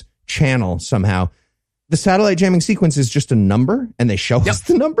this channel somehow. The satellite jamming sequence is just a number and they show us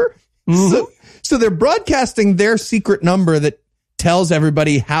the number. Mm-hmm. So they're broadcasting their secret number that tells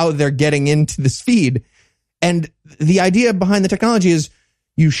everybody how they're getting into this feed. And the idea behind the technology is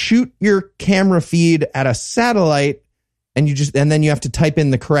you shoot your camera feed at a satellite and then you have to type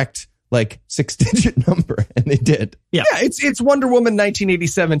in the correct 6-digit number, and they did. Yeah, it's Wonder Woman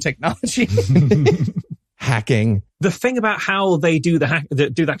 1987 technology. Hacking. The thing about how they do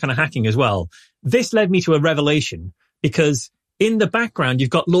that kind of hacking as well, this led me to a revelation because in the background you've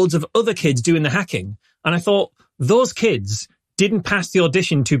got loads of other kids doing the hacking, and I thought those kids didn't pass the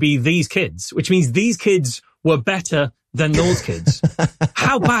audition to be these kids, which means these kids were better than those kids.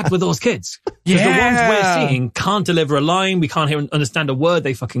 How bad were those kids? Because the ones we're seeing can't deliver a line. We can't understand a word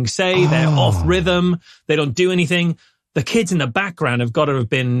they fucking say. They're off rhythm. They don't do anything. The kids in the background have got to have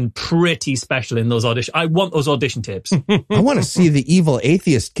been pretty special in those auditions. I want those audition tips. I want to see the evil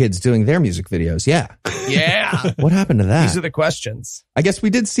atheist kids doing their music videos. Yeah. Yeah. What happened to that? These are the questions. I guess we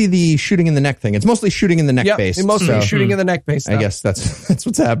did see the shooting in the neck thing. It's mostly shooting in the neck base. It's mostly shooting in the neck base. I guess that's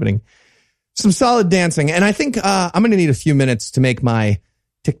what's happening. Some solid dancing. And I think I'm going to need a few minutes to make my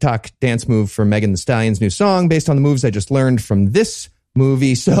TikTok dance move for Megan Thee Stallion's new song based on the moves I just learned from this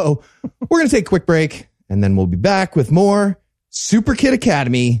movie. So we're going to take a quick break and then we'll be back with more Super Kid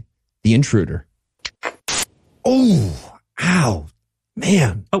Academy, The Intruder. Oh, ow,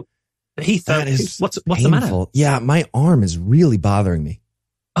 man. Oh, Heath, that is what's the matter? Yeah, my arm is really bothering me.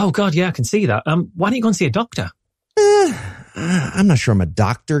 Oh, God, yeah, I can see that. Why don't you go and see a doctor? I'm not sure I'm a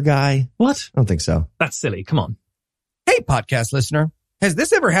doctor guy. What? I don't think so. That's silly. Come on. Hey, podcast listener. Has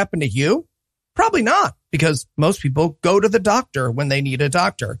this ever happened to you? Probably not, because most people go to the doctor when they need a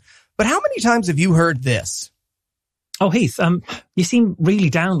doctor. But how many times have you heard this? Oh, Heath, you seem really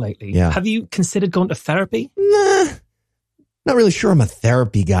down lately. Yeah. Have you considered going to therapy? Nah, not really sure I'm a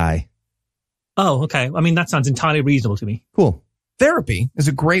therapy guy. Oh, okay. I mean, that sounds entirely reasonable to me. Cool. Therapy is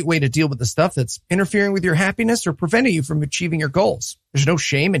a great way to deal with the stuff that's interfering with your happiness or preventing you from achieving your goals. There's no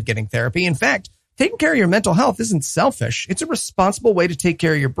shame in getting therapy. In fact, Taking care of your mental health isn't selfish. It's a responsible way to take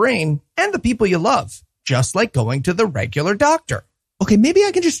care of your brain and the people you love, just like going to the regular doctor. Okay, maybe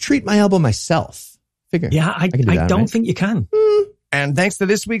I can just treat my elbow myself. Figure. Yeah, I don't think you can. And thanks to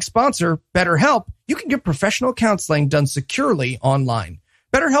this week's sponsor, BetterHelp, you can get professional counseling done securely online.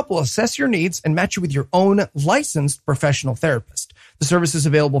 BetterHelp will assess your needs and match you with your own licensed professional therapist. The service is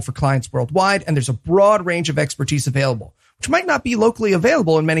available for clients worldwide, and there's a broad range of expertise available, which might not be locally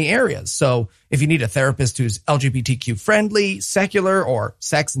available in many areas. So if you need a therapist who's LGBTQ friendly, secular, or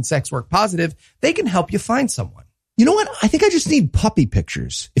sex and sex work positive, they can help you find someone. You know what? I think I just need puppy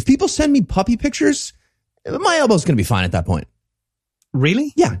pictures. If people send me puppy pictures, my elbow's going to be fine at that point.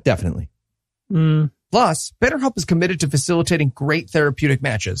 Really? Yeah, definitely. Plus, BetterHelp is committed to facilitating great therapeutic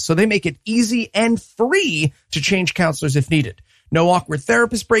matches, so they make it easy and free to change counselors if needed. No awkward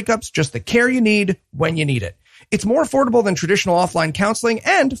therapist breakups, just the care you need when you need it. It's more affordable than traditional offline counseling,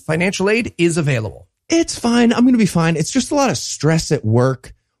 and financial aid is available. It's fine. I'm going to be fine. It's just a lot of stress at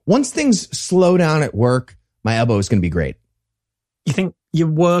work. Once things slow down at work, my elbow is going to be great. You think your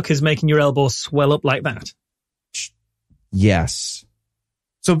work is making your elbow swell up like that? Yes.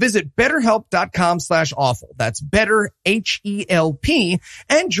 So visit betterhelp.com/awful. That's better, HELP,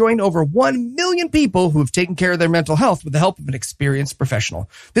 and join over 1 million people who have taken care of their mental health with the help of an experienced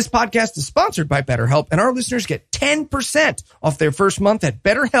professional. This podcast is sponsored by BetterHelp, and our listeners get 10% off their first month at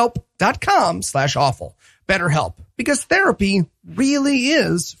betterhelp.com/awful. BetterHelp, because therapy really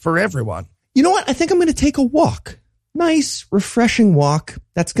is for everyone. You know what? I think I'm going to take a walk. Nice, refreshing walk.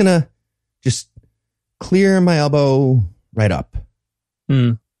 That's going to just clear my elbow right up.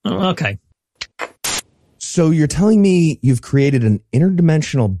 Okay. So you're telling me you've created an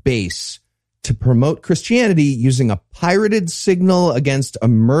interdimensional base to promote Christianity using a pirated signal against a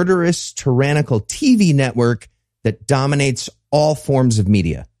murderous, tyrannical TV network that dominates all forms of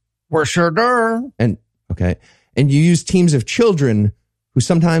media. We're sure do. And you use teams of children who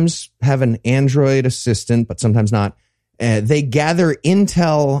sometimes have an Android assistant, but sometimes not. They gather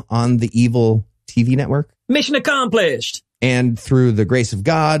intel on the evil TV network. Mission accomplished. And through the grace of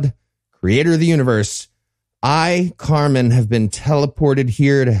God, creator of the universe, I, Carmen, have been teleported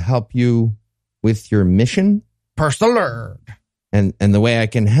here to help you with your mission. Pursued. And the way I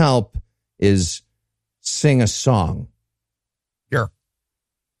can help is sing a song. Sure.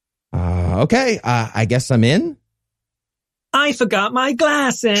 Okay, I guess I'm in. I forgot my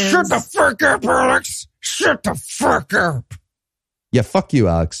glasses. Shut the fuck up, Alex. Shut the fuck up. Yeah, fuck you,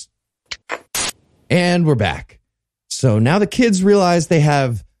 Alex. And we're back. So now the kids realize they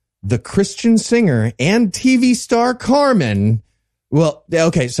have the Christian singer and TV star Carmen. Well,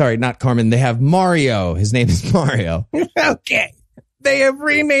 okay, sorry, not Carmen. They have Mario. His name is Mario. Okay. They have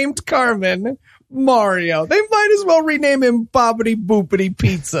renamed Carmen Mario. They might as well rename him Bobbity Boopity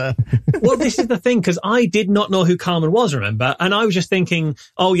Pizza. Well, this is the thing, because I did not know who Carmen was, remember? And I was just thinking,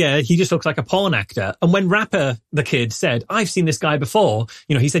 oh yeah, he just looks like a porn actor. And when Rapper, the kid, said, I've seen this guy before,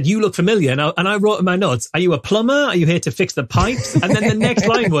 he said, you look familiar. And I wrote in my notes, are you a plumber? Are you here to fix the pipes? And then the next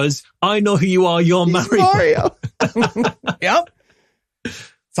line was, I know who you are, you're Mario. Yep.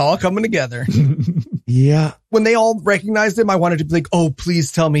 It's all coming together. Yeah. When they all recognized him, I wanted to be like, oh,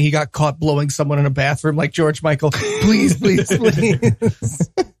 please tell me he got caught blowing someone in a bathroom like George Michael. Please, please, please.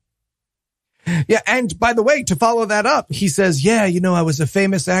 Yeah. And by the way, to follow that up, he says, yeah, I was a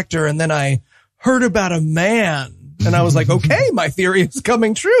famous actor and then I heard about a man. And I was like, okay, my theory is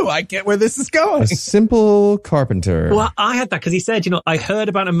coming true. I get where this is going. A simple carpenter. Well, I had that because he said, I heard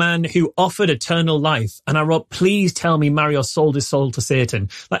about a man who offered eternal life. And I wrote, please tell me Mario sold his soul to Satan.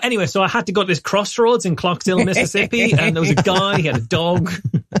 Anyway, so I had to go to this crossroads in Clarksdale, Mississippi. And there was a guy, he had a dog.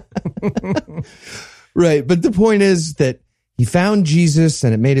 Right. But the point is that he found Jesus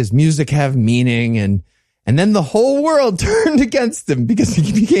and it made his music have meaning. And then the whole world turned against him because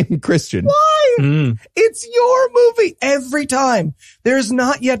he became a Christian. Why? It's your movie every time. There's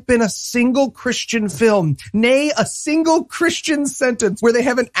not yet been a single Christian film, nay, a single Christian sentence where they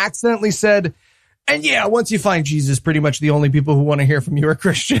haven't accidentally said, and yeah, once you find Jesus, pretty much the only people who want to hear from you are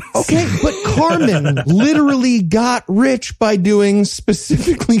Christians. Okay, but Carmen literally got rich by doing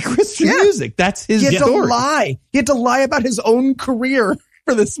specifically Christian music. That's his story. He had to lie about his own career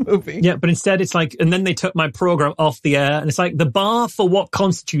for this movie. Yeah, but instead it's like, and then they took my program off the air, and it's like the bar for what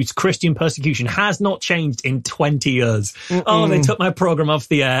constitutes Christian persecution has not changed in 20 years. Oh, they took my program off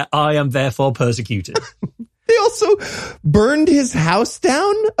the air. I am therefore persecuted. They also burned his house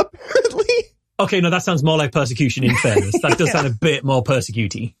down, apparently. Okay, no, that sounds more like persecution in fairness. That does sound a bit more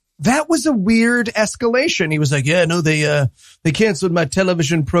persecuting. That was a weird escalation. He was like, yeah, no, they canceled my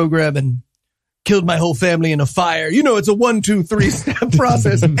television program and killed my whole family in a fire. You know, it's a 1, 2, 3 step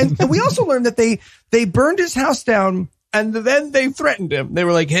process. And we also learned that they burned his house down and then they threatened him. They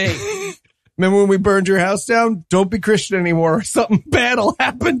were like, hey, remember when we burned your house down? Don't be Christian anymore. Something bad will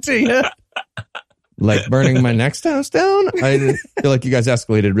happen to you. Like burning my next house down? I feel like you guys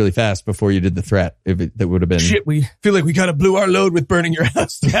escalated really fast before you did the threat. That would have been... Shit, we feel like we kind of blew our load with burning your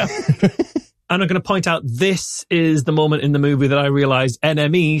house down. And I'm going to point out, this is the moment in the movie that I realized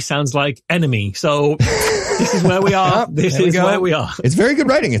NME sounds like enemy. So this is where we are. This is where we are. It's very good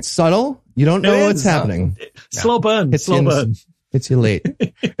writing. It's subtle. You don't know what's happening. Slow burn. Slow burn. Hits you late.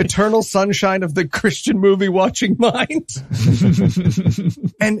 Eternal sunshine of the Christian movie watching mind.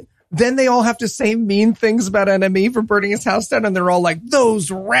 And then they all have to say mean things about NME for burning his house down. And they're all like,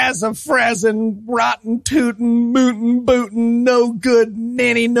 those razza-frazzin', rotten, tootin', mootin', bootin', no good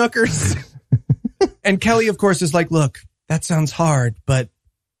nanny nookers. And Kelly, of course, is like, look, that sounds hard, but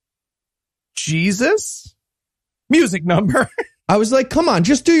Jesus? Music number. I was like, come on,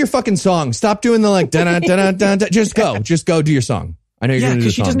 just do your fucking song. Stop doing the like, da-da-da-da-da. Just go do your song. I know you're going to do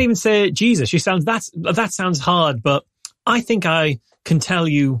because she doesn't even say Jesus. She sounds, that sounds hard, but I think I can tell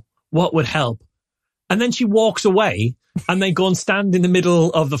you what would help. And then she walks away and they go and stand in the middle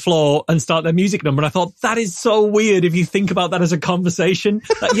of the floor and start their music number. And I thought, that is so weird if you think about that as a conversation.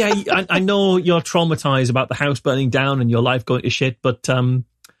 I know you're traumatized about the house burning down and your life going to shit, but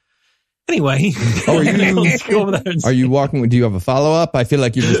anyway. Are you walking? Do you have a follow-up? I feel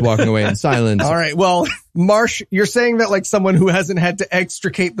like you're just walking away in silence. All right. Well, Marsh, you're saying that like someone who hasn't had to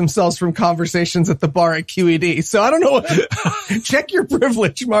extricate themselves from conversations at the bar at QED. So I don't know. Check your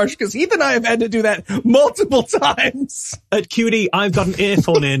privilege, Marsh, because Heath and I have had to do that multiple times. At QED, I've got an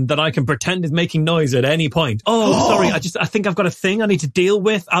earphone in that I can pretend is making noise at any point. Oh, sorry. I think I've got a thing I need to deal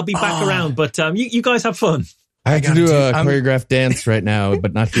with. I'll be back around, but you guys have fun. I have to do a choreographed dance right now,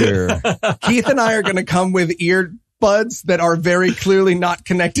 but not here. Keith and I are going to come with earbuds that are very clearly not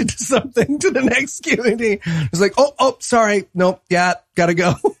connected to something to the next QED. It's like, oh, sorry. Nope. Yeah, gotta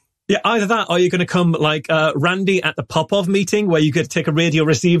go. Yeah, either that or you're going to come like Randy at the Popov meeting where you could take a radio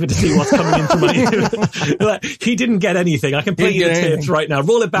receiver to see what's coming in from my ear. Like, he didn't get anything. I can play you the tapes right now.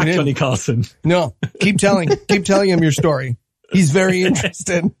 Roll it back, Johnny Carson. No, keep telling him your story. He's very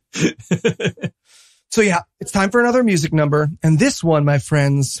interested. So yeah, it's time for another music number. And this one, my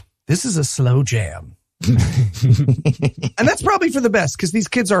friends, this is a slow jam. And that's probably for the best because these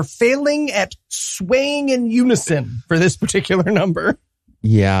kids are failing at swaying in unison for this particular number.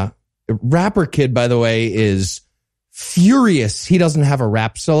 Yeah. Rapper Kid, by the way, is furious. He doesn't have a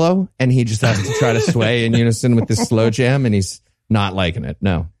rap solo and he just has to try to sway in unison with this slow jam and he's not liking it.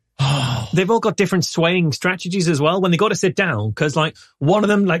 No. They've all got different swaying strategies as well when they go to sit down, because like one of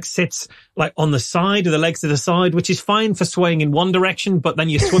them like sits like on the side with the legs to the side, which is fine for swaying in one direction, but then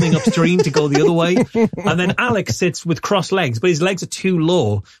you're swimming upstream to go the other way. And then Alex sits with crossed legs, but his legs are too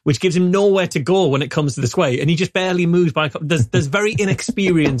low, which gives him nowhere to go when it comes to the sway, and he just barely moves by. There's very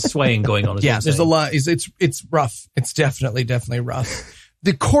inexperienced swaying going on. Yeah, there's a lot. It's rough. It's definitely rough.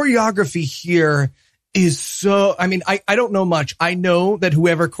 The choreography here is so, I mean, I don't know much. I know that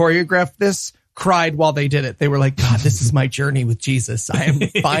whoever choreographed this cried while they did it. They were like, God, this is my journey with Jesus. I am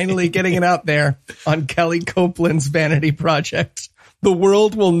finally getting it out there on Kelly Copeland's vanity project. The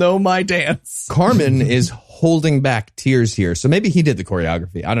world will know my dance. Carmen is holding back tears here. So maybe he did the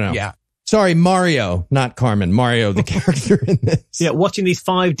choreography. I don't know. Yeah. Sorry, Mario, not Carmen. Mario, the character in this. Yeah, watching these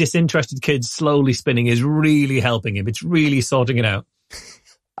 5 disinterested kids slowly spinning is really helping him. It's really sorting it out.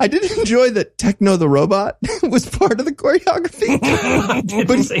 I did enjoy that Techno the robot was part of the choreography.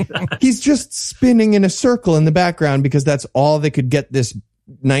 But he's just spinning in a circle in the background because that's all they could get this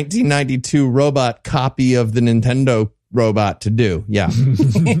 1992 robot copy of the Nintendo robot to do. Yeah.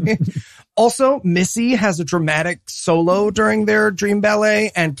 Also, Missy has a dramatic solo during their dream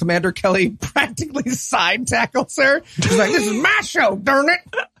ballet, and Commander Kelly practically side tackles her. She's like, this is my show, darn it.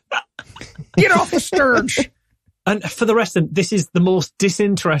 Get off the sturge. And for the rest of them, this is the most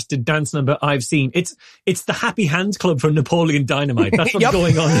disinterested dance number I've seen. It's the Happy Hands Club from Napoleon Dynamite. That's what's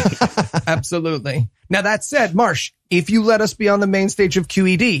going on here. Absolutely. Now, that said, Marsh, if you let us be on the main stage of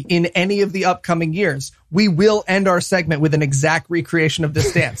QED in any of the upcoming years, we will end our segment with an exact recreation of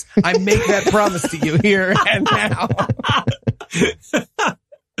this dance. I make that promise to you here and now.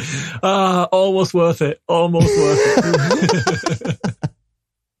 Almost worth it. Almost worth it.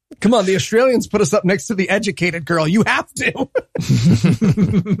 Come on, the Australians put us up next to the educated girl. You have to.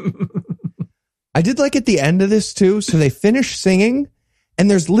 I did like at the end of this too. So they finish singing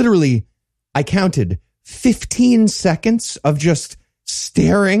and there's literally, I counted 15 seconds of just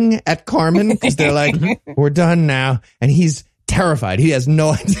staring at Carmen because they're like, we're done now. And he's terrified. He has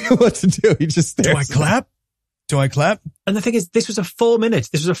no idea what to do. He just stares. Do I clap? Do I clap? And the thing is, this was a 4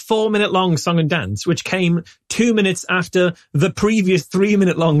 minute long song and dance, which came 2 minutes after the previous 3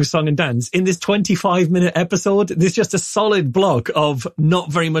 minute long song and dance. In this 25-minute episode, there's just a solid block of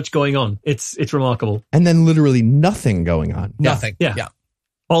not very much going on. It's remarkable. And then literally nothing going on. Nothing. Yeah.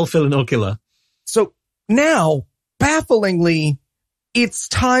 All fillinocular. So now, bafflingly, it's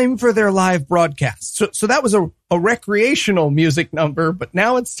time for their live broadcast. So that was a recreational music number, but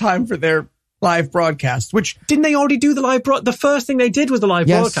now it's time for their live broadcast, which... Didn't they already do the live the first thing they did was the live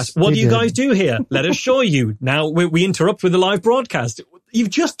broadcast. What do you guys do here? Let us show you. Now we interrupt with the live broadcast. You've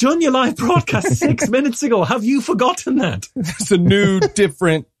just done your live broadcast 6 minutes ago. Have you forgotten that? It's a new,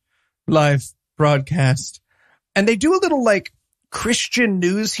 different live broadcast. And they do a little like Christian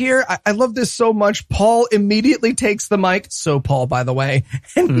news here. I love this so much. Paul immediately takes the mic. So Paul, by the way,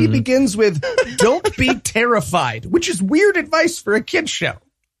 and he begins with, "Don't be terrified," which is weird advice for a kid's show.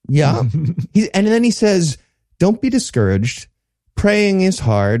 Yeah. And then he says, "Don't be discouraged. Praying is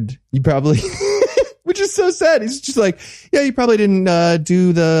hard. You probably," which is so sad. He's just like, "Yeah, you probably didn't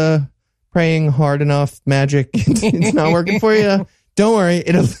do the praying hard enough magic. It's not working for you. Don't worry.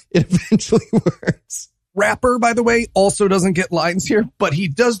 It eventually works." Rapper, by the way, also doesn't get lines here, but he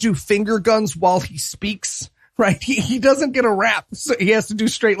does do finger guns while he speaks, right? He doesn't get a rap, so he has to do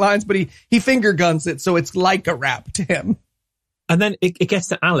straight lines, but he finger guns it, so it's like a rap to him. And then it gets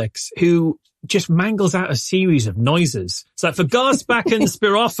to Alex, who just mangles out a series of noises. It's like, "For Gosbacken,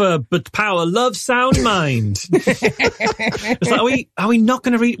 Spiroffa, but power, love, sound, mind." It's like, are we not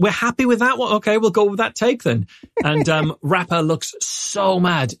going to read? We're happy with that one. Okay, we'll go with that take then. And Rapper looks so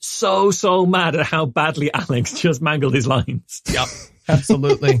mad, so mad at how badly Alex just mangled his lines. Yep,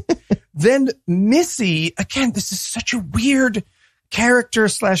 absolutely. Then Missy, again, this is such a weird character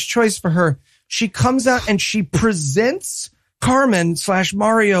 / choice for her. She comes out and she presents Carmen /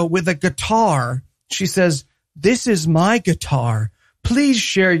 Mario with a guitar. She says, "This is my guitar. Please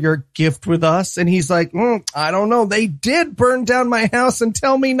share your gift with us." And he's like, "I don't know. They did burn down my house and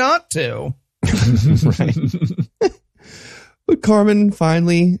tell me not to." Right. But Carmen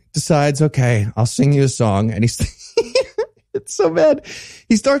finally decides, "Okay, I'll sing you a song." And he's, it's so bad.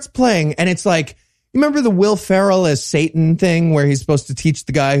 He starts playing and it's like, you remember the Will Ferrell as Satan thing where he's supposed to teach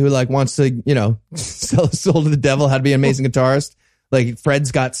the guy who like wants to, sell his soul to the devil how to be an amazing guitarist? Like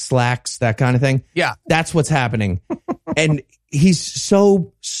Fred's got slacks, that kind of thing. Yeah. That's what's happening. And he's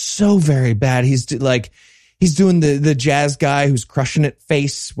so very bad. He's doing the jazz guy who's crushing it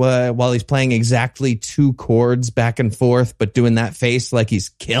face while he's playing exactly 2 chords back and forth, but doing that face like he's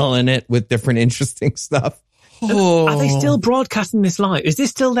killing it with different interesting stuff. Are they still broadcasting this live? Is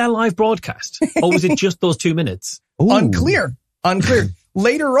this still their live broadcast? Or was it just those 2 minutes? Ooh. Unclear.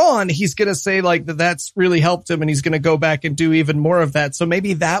 Later on, he's going to say like that's really helped him and he's going to go back and do even more of that. So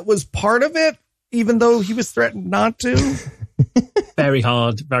maybe that was part of it, even though he was threatened not to. Very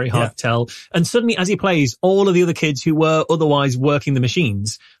hard to tell. And suddenly as he plays, all of the other kids who were otherwise working the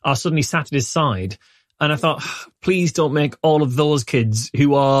machines are suddenly sat at his side. And I thought, please don't make all of those kids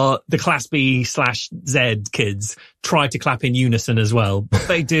who are the Class B / Z kids try to clap in unison as well. But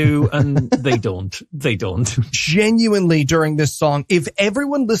they do, and they don't. They don't. Genuinely, during this song, if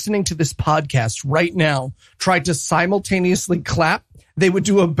everyone listening to this podcast right now tried to simultaneously clap, they would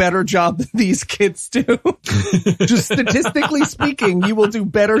do a better job than these kids do. Just statistically speaking, you will do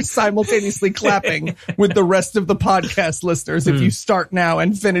better simultaneously clapping with the rest of the podcast listeners if you start now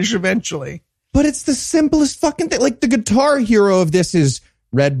and finish eventually. But it's the simplest fucking thing. Like the guitar hero of this is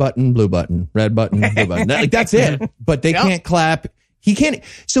red button, blue button, red button, blue button. Like that's it. But they can't clap. He can't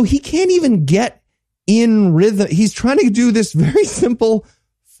even get in rhythm. He's trying to do this very simple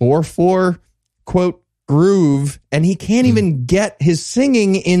 4/4 quote groove, and he can't even get his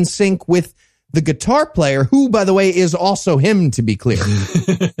singing in sync with the guitar player, who, by the way, is also him, to be clear.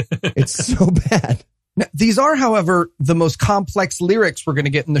 It's so bad. Now, these are, however, the most complex lyrics we're going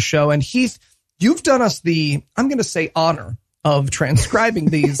to get in the show. And Heath, you've done us the, I'm going to say, honor of transcribing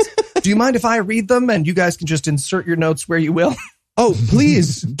these. Do you mind if I read them and you guys can just insert your notes where you will? Oh,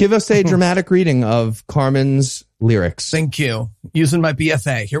 please give us a dramatic reading of Carmen's lyrics. Thank you. Using my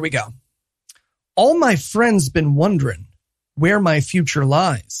BFA. Here we go. All my friends been wondering where my future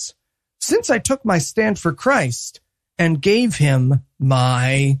lies since I took my stand for Christ and gave him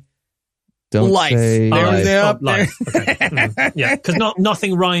my life. Life. Okay. Yeah, because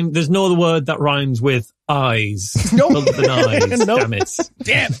nothing rhymes. There's no other word that rhymes with eyes. Nope. Other than eyes. Nope. Damn it.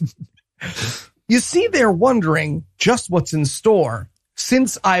 Damn it. You see, they're wondering just what's in store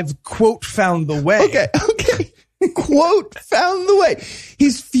since I've, quote, found the way. Okay. Quote, found the way.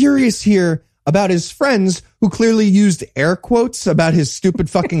 He's furious here about his friends who clearly used air quotes about his stupid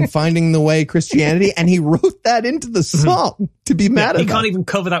fucking finding the way Christianity. And he wrote that into the song to be mad at. He can't even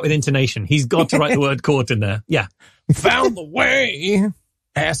cover that with intonation. He's got to write the word court in there. Yeah. Found the way.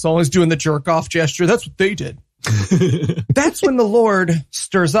 Asshole is doing the jerk off gesture. That's what they did. That's when the Lord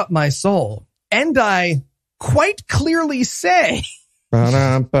stirs up my soul. And I quite clearly say,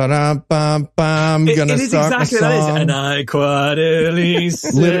 Gonna it is start exactly a that is. song. And I quietly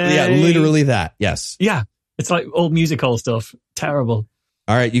say. Literally that. Yes. Yeah. It's like old music hall stuff. Terrible.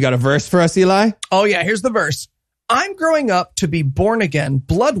 All right. You got a verse for us, Eli? oh yeah, here's the verse. I'm growing up to be born again,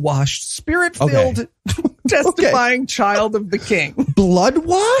 blood-washed, spirit-filled, testifying child of the King. Blood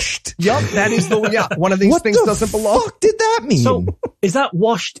washed? Yup, that is one of these What things the doesn't belong. fuck did that mean? So is that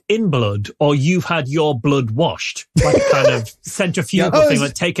washed in blood or you've had your blood washed? Like a kind of centrifugal thing,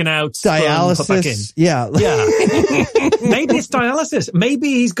 like taken out, spun, put back in. dialysis. Yeah. Yeah. Maybe it's dialysis. Maybe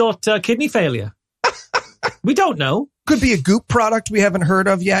he's got kidney failure. We don't know. Could be a goop product we haven't heard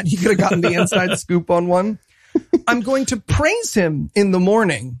of yet. He could have gotten the inside scoop on one. I'm going to praise him in the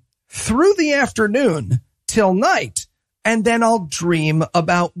morning, through the afternoon, till night, and then I'll dream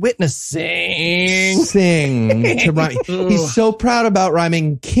about witnessing. Sing to rhyme. He's so proud about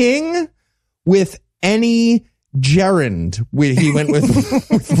rhyming king with any gerund. He went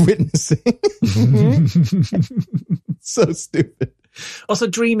with witnessing. So stupid. Also,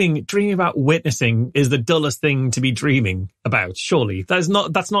 dreaming about witnessing is the dullest thing to be dreaming about. Surely that's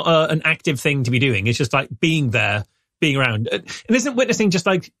not an active thing to be doing. It's just like being there, being around. And isn't witnessing just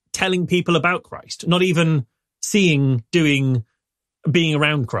like telling people about Christ? Not even seeing, doing, being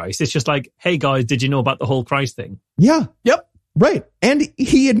around Christ. It's just like, hey guys, did you know about the whole Christ thing? Yeah. Yep. Right. And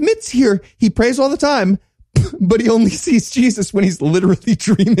he admits here he prays all the time, but he only sees Jesus when he's literally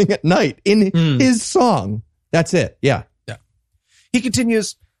dreaming at night in his song. That's it. Yeah. He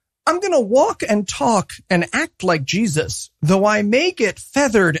continues, I'm going to walk and talk and act like Jesus, though I may get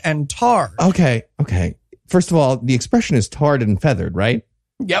feathered and tarred. Okay. First of all, the expression is tarred and feathered, right?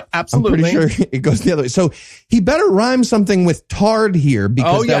 Yep, absolutely. I'm pretty sure it goes the other way. So he better rhyme something with tarred here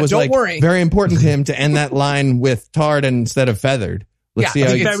because that was don't worry. very important to him to end that line with tarred instead of feathered. Let's see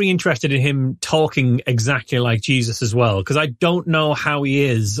how I'm very interested in him talking exactly like Jesus as well, because I don't know how he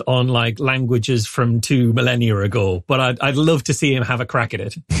is on like languages from 2 millennia ago, but I'd love to see him have a crack at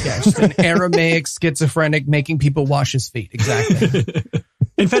it. Yeah, just an Aramaic schizophrenic making people wash his feet. Exactly.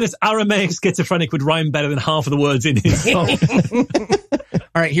 In fairness, Aramaic schizophrenic would rhyme better than half of the words in his song.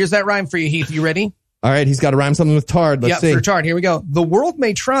 All right, here's that rhyme for you, Heath. You ready? All right, he's got to rhyme something with tarred. Let's see. For tarred. Here we go. The world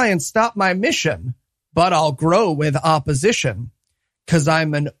may try and stop my mission, but I'll grow with opposition. 'Cause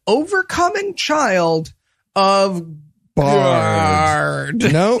I'm an overcoming child of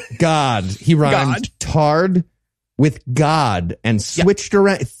Bard. No, God. He rhymed tarred with God and switched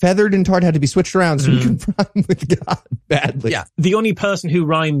around. Feathered and tarred had to be switched around so he could rhyme with God badly. Yeah. The only person who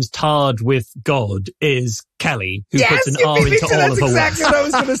rhymes tarred with God is Kelly, who puts an R into all of her words. That's exactly what I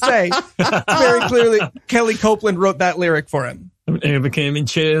was going to say. Very clearly, Kelly Copeland wrote that lyric for him. I'm overcoming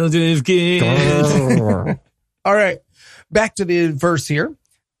child of God. All right. Back to the verse here.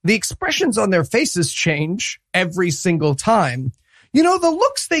 The expressions on their faces change every single time. You know, the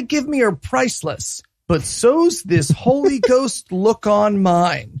looks they give me are priceless, but so's this Holy Ghost look on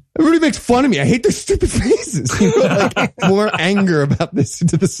mine. Everybody makes fun of me. I hate their stupid faces. You know, like more anger about this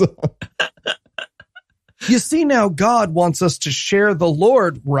into the song. You see, now God wants us to share the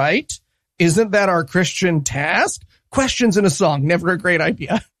Lord, right? Isn't that our Christian task? Questions in a song. Never a great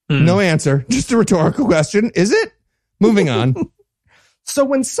idea. No answer. Just a rhetorical question. Is it? Moving on. So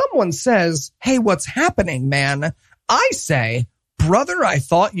when someone says, hey, what's happening, man? I say, brother, I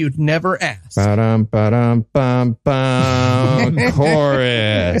thought you'd never ask. Ba-dum, ba-dum, bum, bum.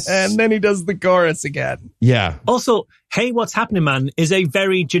 Chorus. And then he does the chorus again. Yeah. Also, hey, what's happening, man, is a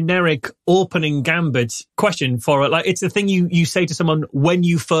very generic opening gambit question for it. Like, it's the thing you say to someone when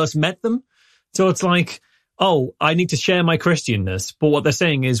you first met them. So it's like, oh, I need to share my Christianness. But what they're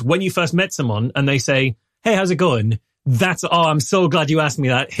saying is when you first met someone and they say, hey, how's it going? That's, oh, I'm so glad you asked me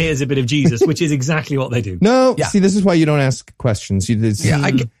that. Here's a bit of Jesus, which is exactly what they do. No, see, this is why you don't ask questions.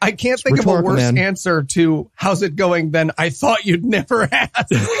 I can't think of a worse answer to how's it going than I thought you'd never ask.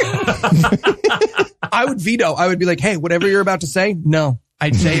 I would veto. I would be like, hey, whatever you're about to say, no.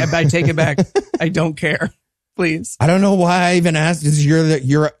 I'd say, I take it back. I don't care. Please. I don't know why I even asked.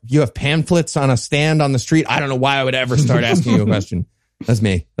 You have pamphlets on a stand on the street. I don't know why I would ever start asking you a question. That's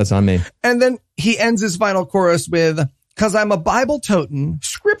me. That's on me. And then he ends his final chorus with, 'cause I'm a Bible totin',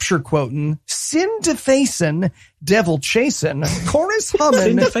 scripture quotin', sin defacing, devil chasing, chorus humming.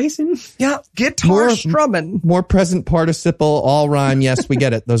 Sin defacing? Yeah, guitar strumming. More present participle, all rhyme. Yes, we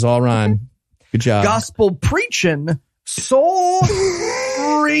get it. Those all rhyme. Good job. Gospel preaching, soul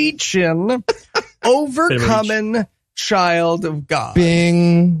preaching, overcoming child of God.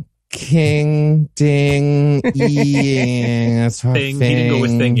 Bing, king, ding, that's our Thing. He didn't go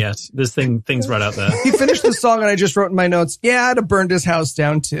with thing yet. This thing's right out there. He finished the song and I just wrote in my notes, yeah, I'd have burned his house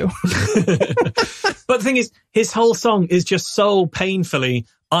down too. But the thing is, his whole song is just so painfully,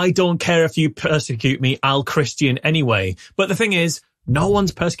 I don't care if you persecute me, I'll Christian anyway. But the thing is, no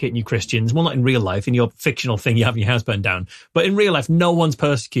one's persecuting you Christians. Well, not in real life, in your fictional thing, you have your house burned down. But in real life, no one's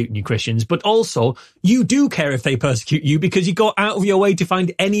persecuting you Christians. But also, you do care if they persecute you because you go out of your way to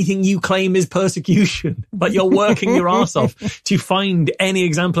find anything you claim is persecution. Like you're working your ass off to find any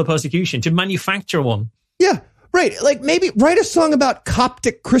example of persecution, to manufacture one. Yeah. Right. Like maybe write a song about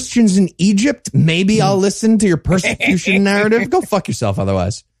Coptic Christians in Egypt. Maybe I'll listen to your persecution narrative. Go fuck yourself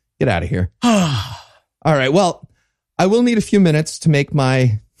otherwise. Get out of here. All right. Well, I will need a few minutes to make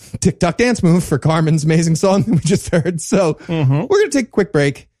my TikTok dance move for Carmen's amazing song that we just heard. So we're going to take a quick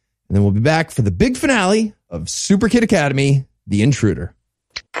break and then we'll be back for the big finale of Super Kid Academy, The Intruder.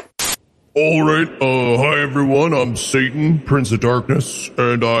 All right, hi everyone, I'm Satan, Prince of Darkness,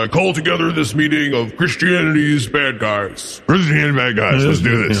 and I call together this meeting of Christianity's bad guys. Christianity bad guys, let's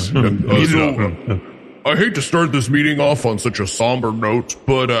do this. I hate to start this meeting off on such a somber note,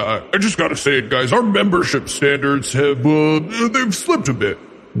 but I just gotta say it, guys, our membership standards have, they've slipped a bit.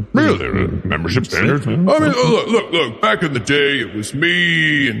 Really? Membership standards? I mean, look, back in the day, it was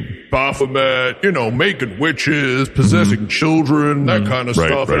me and Baphomet, making witches, possessing children, that kind of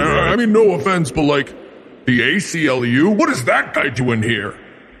stuff. Right. I mean, no offense, but like, the ACLU, what is that guy doing here?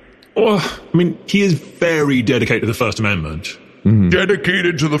 Well, I mean, he is very dedicated to the First Amendment.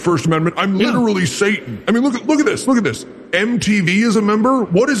 Dedicated to the First Amendment? I'm literally Satan. I mean, look at this. MTV is a member?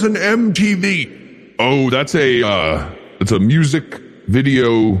 What is an MTV? Oh, that's it's a music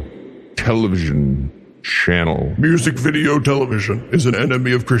video television channel. Music video television is an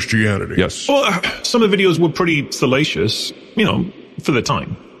enemy of Christianity. Yes. Well, some of the videos were pretty salacious, for the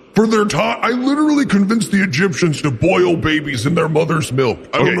time. For their time? I literally convinced the Egyptians to boil babies in their mother's milk.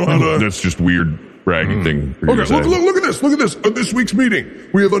 I don't know how to... That's just weird bragging thing. For okay, look at this. At this week's meeting,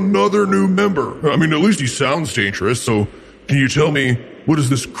 we have another new member. I mean, at least he sounds dangerous, so can you tell me, what does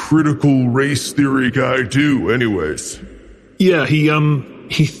this critical race theory guy do anyways? Yeah, he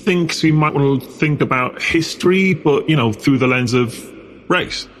thinks we might want to think about history, but, through the lens of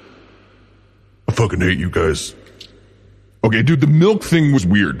race. I fucking hate you guys. Okay, dude, the milk thing was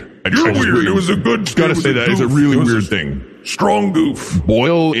weird. You're weird. It was a good... Gotta say that. It's a really weird thing. Strong goof.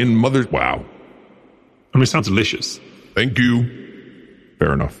 Boil in mother's... Wow. I mean, it sounds delicious. Thank you.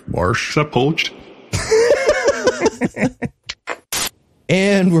 Fair enough. Marsh. Is that poached?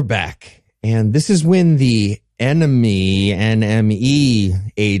 And we're back. And this is when the NME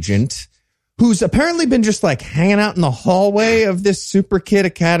agent, who's apparently been just like hanging out in the hallway of this Super Kid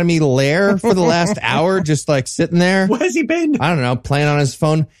Academy lair for the last hour, just like sitting there. Where's he been? I don't know, playing on his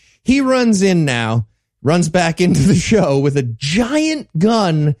phone. He runs back into the show with a giant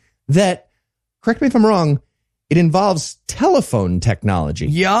gun that, correct me if I'm wrong, it involves telephone technology.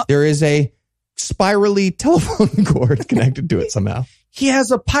 Yeah. There is a spirally telephone cord connected to it somehow. He has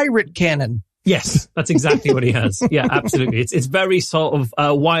a pirate cannon. Yes, that's exactly what he has. Yeah, absolutely. It's very sort of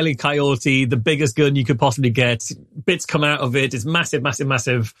Wile E. Coyote, the biggest gun you could possibly get. Bits come out of it. It's massive, massive,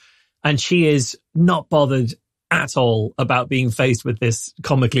 massive. And she is not bothered at all about being faced with this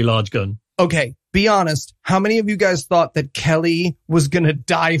comically large gun. Okay, be honest. How many of you guys thought that Kelly was going to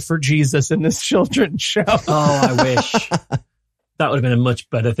die for Jesus in this children's show? Oh, I wish. That would have been a much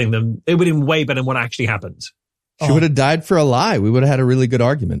better thing it would have been way better than what actually happened. She would have died for a lie. We would have had a really good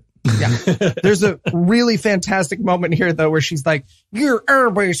argument. Yeah. There's a really fantastic moment here, though, where she's like, you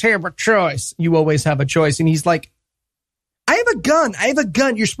always have a choice. You always have a choice. And he's like, I have a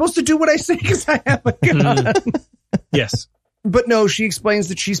gun. You're supposed to do what I say because I have a gun. Yes. But no, she explains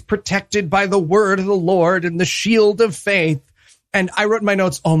that she's protected by the word of the Lord and the shield of faith. And I wrote in my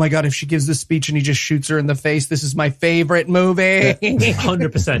notes, oh my God, if she gives this speech and he just shoots her in the face, this is my favorite movie.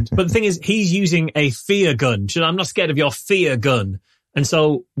 100%. But the thing is, he's using a fear gun. I'm not scared of your fear gun. And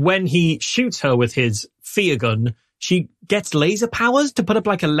so when he shoots her with his fear gun, she gets laser powers to put up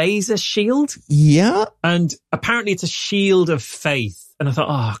like a laser shield. Yeah. And apparently it's a shield of faith. And I thought,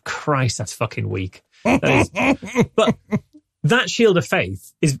 oh, Christ, that's fucking weak. But that shield of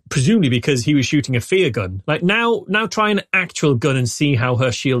faith is presumably because he was shooting a fear gun. Like now try an actual gun and see how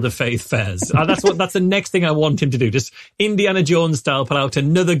her shield of faith fares. That's the next thing I want him to do. Just Indiana Jones style, pull out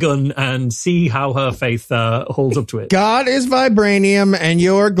another gun and see how her faith holds up to it. God is vibranium and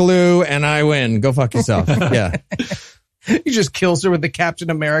you're glue and I win. Go fuck yourself. Yeah. He just kills her with the Captain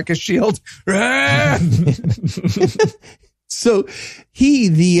America shield. So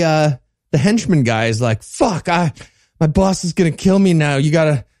the henchman guy is like, fuck, my boss is going to kill me now. You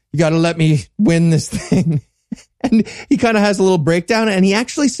gotta let me win this thing. And he kind of has a little breakdown, and he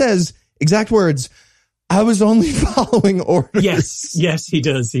actually says, exact words, I was only following orders. Yes, he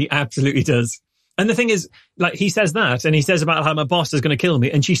does. He absolutely does. And the thing is, like, he says that, and he says about how my boss is going to kill me,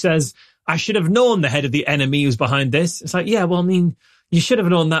 and she says, I should have known the head of the NME was behind this. It's like, yeah, well, I mean, you should have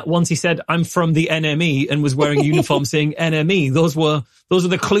known that once he said, I'm from the NME, and was wearing a uniform saying NME. Those are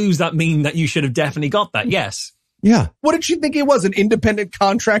the clues that mean that you should have definitely got that. Yes. Yeah. What did she think he was? An independent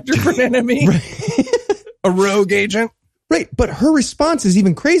contractor for an NME? A rogue agent? Right. But her response is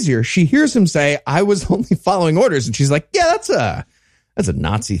even crazier. She hears him say, I was only following orders. And she's like, yeah, that's a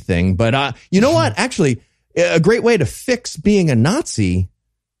Nazi thing. But you know what? Actually, a great way to fix being a Nazi,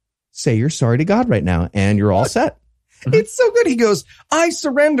 say you're sorry to God right now, and you're all set. It's so good. He goes, I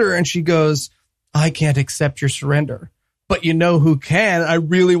surrender. And she goes, I can't accept your surrender. But you know who can? I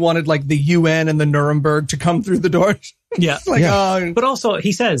really wanted like the UN and the Nuremberg to come through the door. Yeah. But also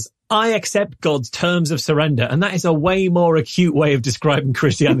he says, I accept God's terms of surrender. And that is a way more acute way of describing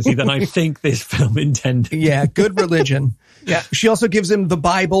Christianity than I think this film intended. Yeah. Good religion. Yeah. She also gives him the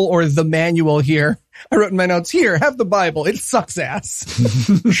Bible or the manual here. I wrote in my notes, here, have the Bible. It sucks ass.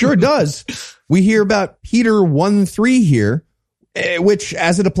 Sure does. We hear about Peter 1:3 here, which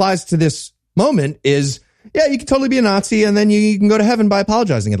as it applies to this moment is, yeah, you can totally be a Nazi and then you can go to heaven by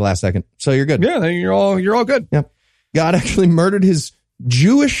apologizing at the last second. So you're good. Yeah, then you're all good. Yep. God actually murdered his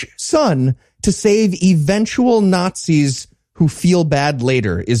Jewish son to save eventual Nazis who feel bad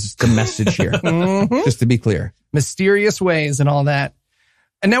later is the message here. Just to be clear. Mysterious ways and all that.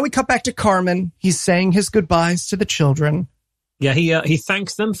 And now we cut back to Carmen. He's saying his goodbyes to the children. Yeah, he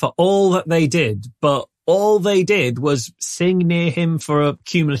thanks them for all that they did, but all they did was sing near him for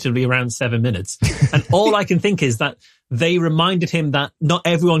cumulatively around 7 minutes. And all I can think is that they reminded him that not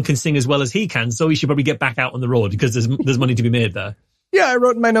everyone can sing as well as he can, so he should probably get back out on the road because there's money to be made there. Yeah, I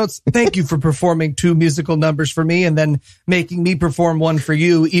wrote in my notes, thank you for performing 2 musical numbers for me and then making me perform one for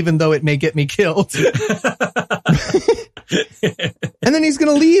you, even though it may get me killed. And then he's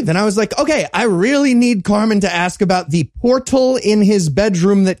going to leave. And I was like, okay, I really need Carmen to ask about the portal in his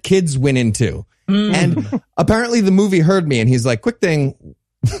bedroom that kids went into. And apparently the movie heard me and he's like, quick thing,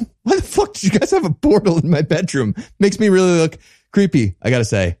 why the fuck did you guys have a portal in my bedroom? Makes me really look creepy, I got to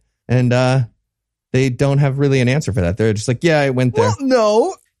say. And they don't have really an answer for that. They're just like, yeah, I went there. Well,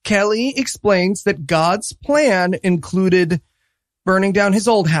 no. Kelly explains that God's plan included burning down his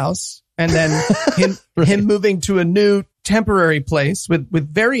old house and then him moving to a new temporary place with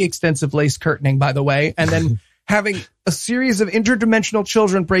very extensive lace curtaining, by the way, and then having a series of interdimensional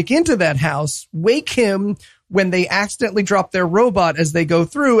children break into that house, wake him when they accidentally drop their robot as they go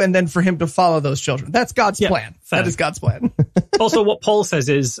through, and then for him to follow those children. That's God's plan. Fair. That is God's plan. Also, what Paul says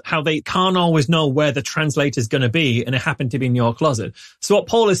is how they can't always know where the translator's going to be, and it happened to be in your closet. So what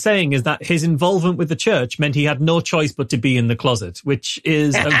Paul is saying is that his involvement with the church meant he had no choice but to be in the closet, which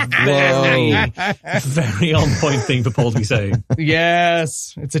is a very, very on point thing for Paul to be saying.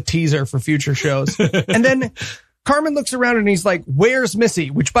 Yes. It's a teaser for future shows. And then Carmen looks around and he's like, where's Missy?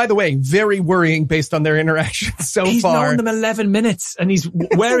 Which, by the way, very worrying based on their interaction so he's far. He's known them 11 minutes and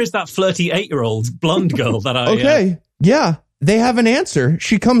where is that flirty 8-year-old blonde girl that I... Okay. Yeah. They have an answer.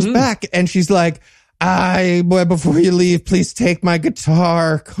 She comes back and she's like, boy, before you leave, please take my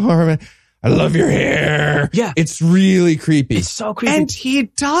guitar, Carmen. I love your hair. Yeah. It's really creepy. It's so creepy. And he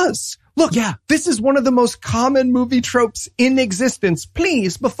does. Look, this is one of the most common movie tropes in existence.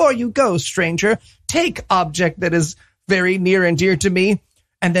 Please, before you go, stranger, take object that is very near and dear to me.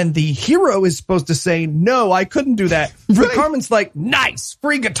 And then the hero is supposed to say, no, I couldn't do that. But Carmen's like, nice,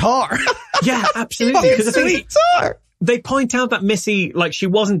 free guitar. Yeah, absolutely. Because they point out that Missy, like, she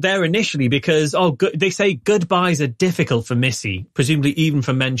wasn't there initially because, they say goodbyes are difficult for Missy, presumably even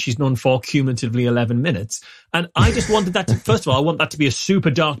for men she's known for cumulatively 11 minutes. And I just wanted that to, first of all, I want that to be a super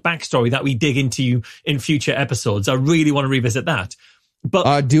dark backstory that we dig into in future episodes. I really want to revisit that.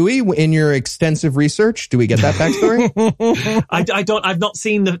 But do we, in your extensive research, do we get that backstory? I've not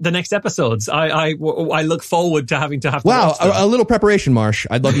seen the next episodes. I look forward to having to have to watch them. a little preparation, Marsh.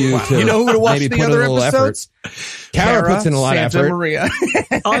 I'd love you to. You know who to watch the other episodes? Kara puts in a lot of effort. Maria.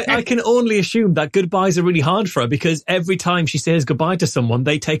 I can only assume that goodbyes are really hard for her because every time she says goodbye to someone,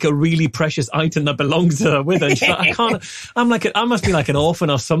 they take a really precious item that belongs to her with her. And she's like, I must be like an orphan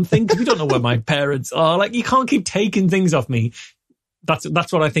or something because we don't know where my parents are. Like, you can't keep taking things off me.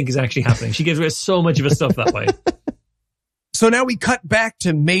 That's what I think is actually happening. She gives away so much of her stuff that way. So now we cut back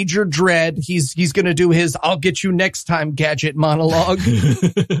to Major Dread. He's going to do his "I'll get you next time" gadget monologue.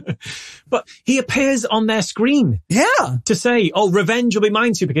 But he appears on their screen. Yeah. To say, "Oh, revenge will be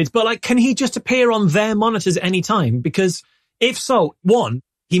mine, super kids." But like, can he just appear on their monitors at any time? Because if so, one,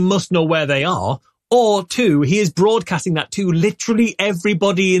 he must know where they are. Or two, he is broadcasting that to literally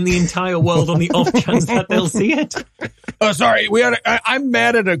everybody in the entire world on the off chance that they'll see it. Oh, sorry. I'm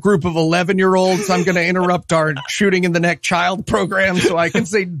mad at a group of 11-year-olds. I'm going to interrupt our shooting in the neck child program so I can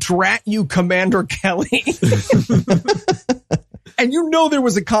say, "Drat you, Commander Kelly." And there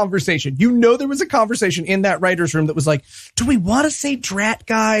was a conversation. There was a conversation in that writer's room that was like, do we want to say drat,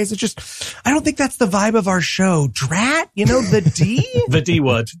 guys? It's just, I don't think that's the vibe of our show. Drat? The D? The D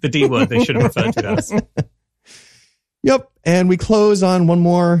word. The D word they should have referred to it as. Yep. And we close on one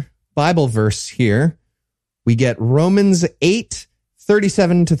more Bible verse here. We get Romans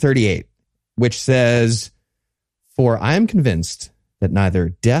 8:37-38, which says, "For I am convinced that neither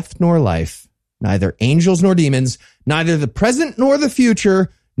death nor life, neither angels nor demons, neither the present nor the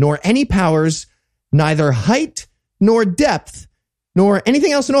future, nor any powers, neither height nor depth, nor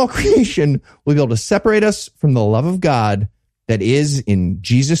anything else in all creation will be able to separate us from the love of God that is in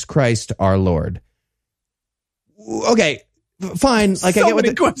Jesus Christ our Lord." Okay, fine. Like, so I get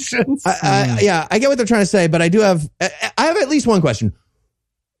many questions. I get what they're trying to say, but I have at least one question.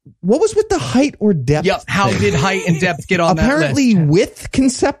 What was with the height or depth? Yep. How did height and depth get on that list? Apparently width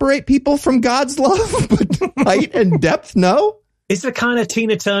can separate people from God's love, but height and depth, no? It's the kind of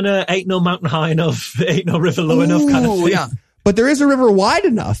Tina Turner, "Ain't no mountain high enough, ain't no river low enough" kind of thing. Yeah. But there is a river wide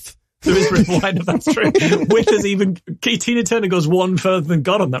enough. There is river wide enough, that's true. Width is even, Tina Turner goes one further than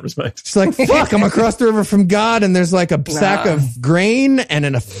God on that respect. It's like, fuck, I'm across the river from God and there's like a sack of grain and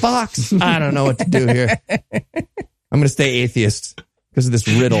then a fox. I don't know what to do here. I'm going to stay atheist because of this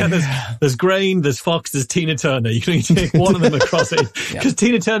riddle. Yeah, there's grain, there's fox, there's Tina Turner. You can only take one of them across it because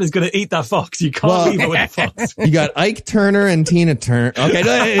Tina Turner's going to eat that fox. You can't leave it with a fox. You got Ike Turner and Tina Turner.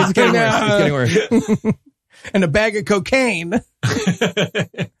 Okay, it's getting worse. It's getting worse. And a bag of cocaine.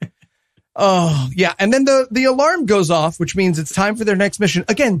 Oh, yeah. And then the alarm goes off, which means it's time for their next mission.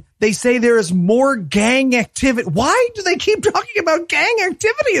 Again, they say there is more gang activity. Why do they keep talking about gang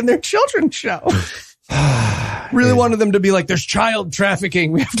activity in their children's show? Really wanted them to be like, "There's child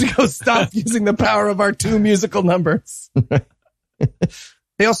trafficking. We have to go stop using the power of our 2 musical numbers."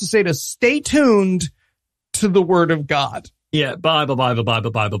 They also say to stay tuned to the word of God. Yeah, Bible.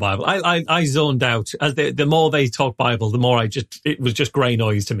 I zoned out. As the more they talk Bible, the more it was just grey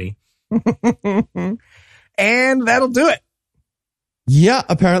noise to me. And that'll do it. Yeah,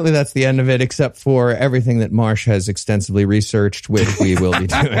 apparently that's the end of it, except for everything that Marsh has extensively researched, which we will be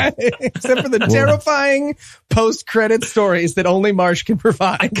doing. Except for the terrifying post-credit stories that only Marsh can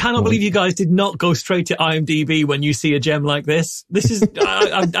provide. I cannot believe you guys did not go straight to IMDb when you see a gem like this. This is,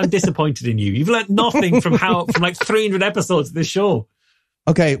 I'm disappointed in you. You've learned nothing from like 300 episodes of this show.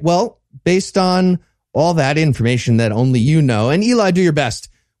 Okay, well, based on all that information that only you know, and Eli, do your best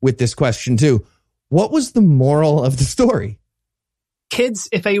with this question too. What was the moral of the story? Kids,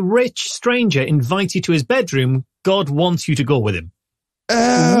 if a rich stranger invites you to his bedroom, God wants you to go with him.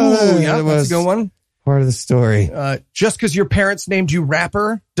 Oh, yeah, that's a good one. Part of the story. Just because your parents named you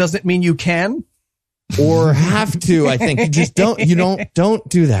rapper doesn't mean you can. Or have to, I think. You just don't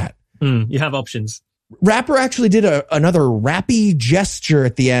do that. You have options. Rapper actually did another rappy gesture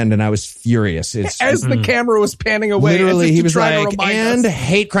at the end, and I was furious. As the camera was panning away. Literally, he was like, and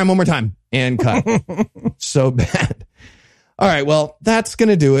hate crime one more time. And cut. So bad. All right, well, that's going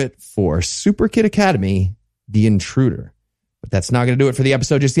to do it for Super Kid Academy, The Intruder. But that's not going to do it for the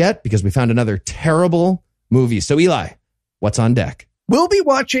episode just yet, because we found another terrible movie. So, Eli, what's on deck? We'll be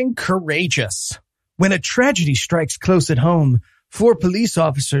watching Courageous. When a tragedy strikes close at home, 4 police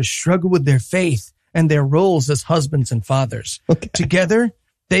officers struggle with their faith and their roles as husbands and fathers. Okay. Together,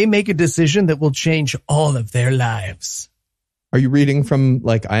 they make a decision that will change all of their lives. Are you reading from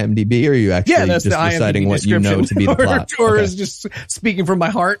like IMDb, or are you actually just deciding what you know to be the plot? Or is just speaking from my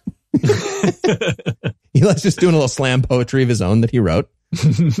heart? Eli's just doing a little slam poetry of his own that he wrote.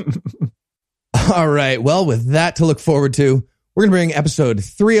 All right. Well, with that to look forward to, we're going to bring episode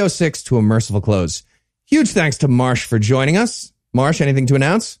 306 to a merciful close. Huge thanks to Marsh for joining us. Marsh, anything to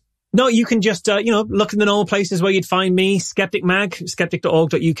announce? No, you can just, look in the normal places where you'd find me. Skeptic Mag,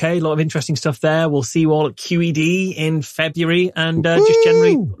 skeptic.org.uk. A lot of interesting stuff there. We'll see you all at QED in February, and just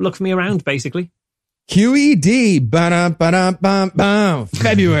generally look for me around, basically. QED,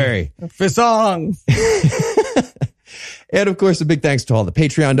 February. For song. And of course, a big thanks to all the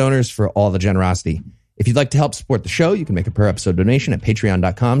Patreon donors for all the generosity. If you'd like to help support the show, you can make a per episode donation at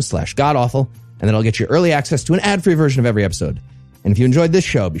patreon.com/godawful. and that'll get you early access to an ad-free version of every episode. And if you enjoyed this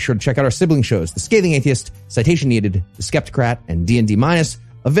show, be sure to check out our sibling shows, The Scathing Atheist, Citation Needed, The Skeptocrat, and D&D Minus,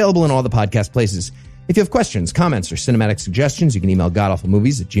 available in all the podcast places. If you have questions, comments, or cinematic suggestions, you can email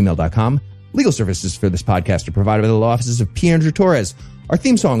godawfulmovies@gmail.com. Legal services for this podcast are provided by the law offices of P. Andrew Torres. Our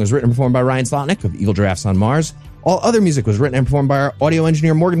theme song was written and performed by Ryan Slotnick of Evil Giraffes on Mars. All other music was written and performed by our audio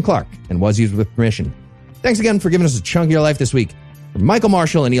engineer, Morgan Clark, and was used with permission. Thanks again for giving us a chunk of your life this week. From Michael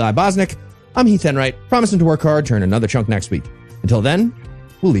Marshall and Eli Bosnick, I'm Heath Enright, promising to work hard to earn another chunk next week. Until then,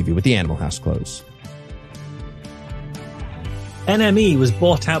 we'll leave you with the Animal House close. NME was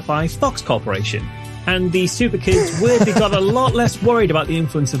bought out by Fox Corporation, and the super kids weirdly got a lot less worried about the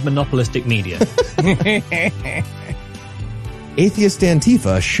influence of monopolistic media. Atheist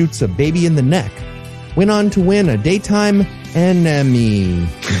Antifa shoots a baby in the neck. Went on to win a daytime NME.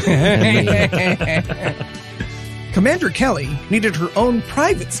 Commander Kelly needed her own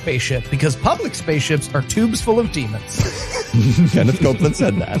private spaceship because public spaceships are tubes full of demons. Kenneth Copeland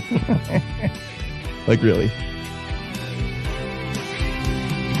said that. Like, really?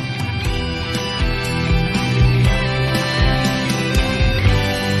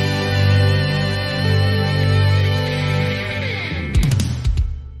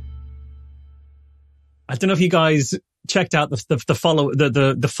 I don't know if you guys checked out the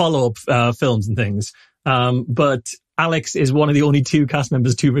follow-up films and things, but Alex is one of the only 2 cast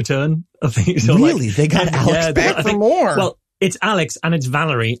members to return. I think so. Really? They got Alex back for more. Well, it's Alex and it's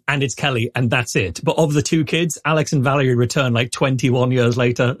Valerie and it's Kelly and that's it. But of the 2 kids, Alex and Valerie return like 21 years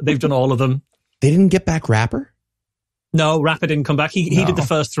later. They've done all of them. They didn't get back Rapper? No, Rapper didn't come back. He did the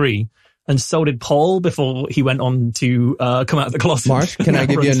first 3. And so did Paul before he went on to come out of the closet. Marsh, can I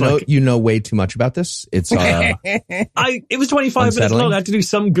give you a note? You know way too much about this. It's it was 25 minutes long. I had to do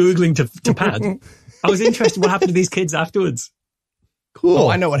some Googling to pad. I was interested what happened to these kids afterwards. Cool. Oh,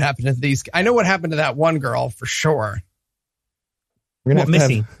 I know what happened to these. I know what happened to that one girl for sure. We're going to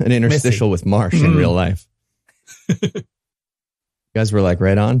have an interstitial with Marsh in real life. You guys were like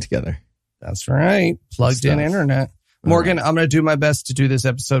right on together. That's right. Plugged in internet. Morgan, I'm going to do my best to do this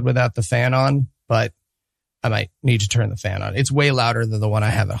episode without the fan on, but I might need to turn the fan on. It's way louder than the one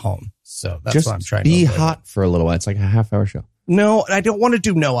I have at home. So that's what I'm trying to do. Be hot for a little while. It's like a half-hour show. No, I don't want to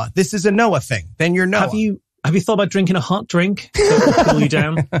do Noah. This is a Noah thing. Then you're Noah. Have you thought about drinking a hot drink to cool you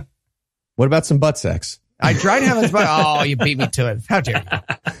down? What about some butt sex? I tried having some. Oh, you beat me to it. How dare you?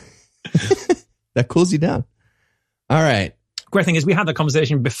 That cools you down. All right. Great thing is we had the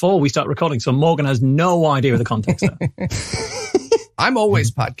conversation before we start recording, so Morgan has no idea of the context there. I'm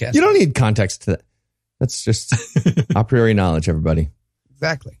always podcasting. You don't need context to that. That's just a priori knowledge, everybody.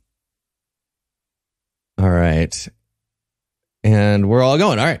 Exactly. All right. And we're all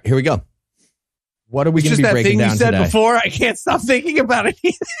going. All right, here we go. What are we going to be breaking down today? Just that thing you said before. I can't stop thinking about it.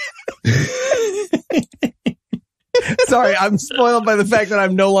 Sorry, I'm spoiled by the fact that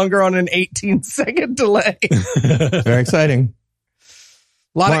I'm no longer on an 18-second delay. Very exciting.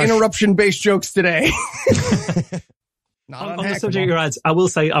 A lot of interruption-based jokes today. On the subject of your ads, I will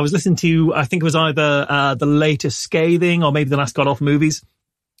say I was listening to, I think it was either the latest Scathing or maybe the last God Awful Movies.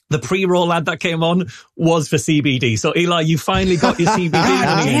 The pre-roll ad that came on was for CBD. So Eli, you finally got your CBD.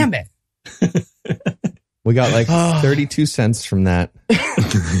 Damn it. We got like 32 cents from that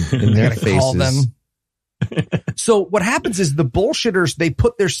in their faces. Call them. So what happens is the bullshitters, they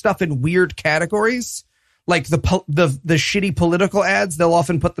put their stuff in weird categories. Like the shitty political ads, they'll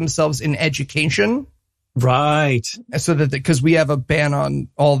often put themselves in education. Right. So that, because we have a ban on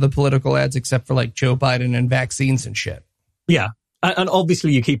all the political ads except for like Joe Biden and vaccines and shit. Yeah. And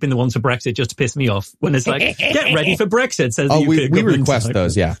obviously you keep in the ones for Brexit just to piss me off when it's like, get ready for Brexit, says the UK we government. request like,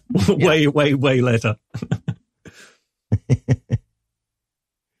 those, yeah. way later.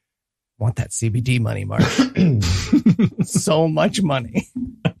 Want that CBD money, Mark. So much money.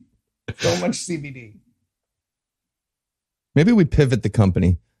 So much CBD. Maybe we pivot the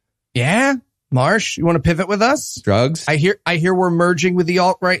company. Yeah. Marsh, you want to pivot with us? Drugs? I hear we're merging with the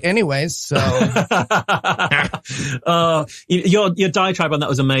alt-right anyways, so. Your diatribe on that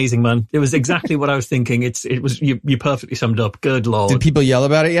was amazing, man. It was exactly what I was thinking. It was you perfectly summed up. Good Lord. Did people yell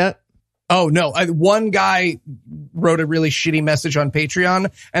about it yet? Oh, no. One guy wrote a really shitty message on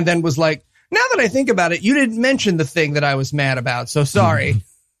Patreon and then was like, now that I think about it, you didn't mention the thing that I was mad about, so sorry.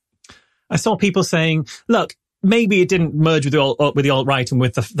 I saw people saying, look, maybe it didn't merge with the alt-right and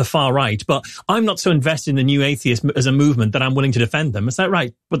with the far right, but I'm not so invested in the new atheist as a movement that I'm willing to defend them. Is that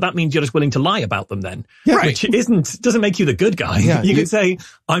right? But that means you're just willing to lie about them then. Yeah, right. Which doesn't make you the good guy. Yeah, you can say,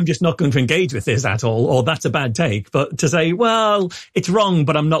 I'm just not going to engage with this at all, or that's a bad take. But to say, well, it's wrong,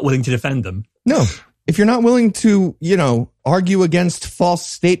 but I'm not willing to defend them. No. If you're not willing to, argue against false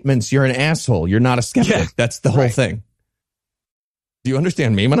statements, you're an asshole. You're not a skeptic. Yeah. That's the whole thing. Do you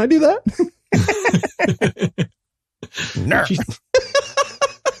understand me when I do that? No.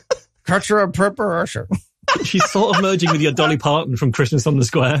 Culture of preparation. She's sort of merging with your Dolly Parton from Christmas on the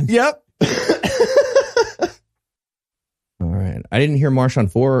Square. Yep. All right. I didn't hear Marsh on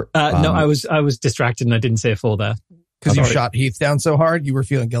 4. No, I was distracted and I didn't say 4 there. Because you shot Heath down so hard, you were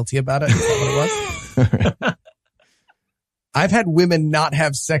feeling guilty about it. Is that what it was? I've had women not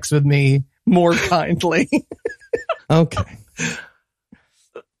have sex with me more kindly. Okay.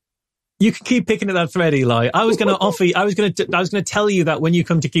 You can keep picking at that thread, Eli. I was going to tell you that when you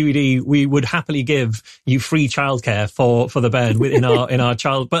come to QED, we would happily give you free childcare for the bed in our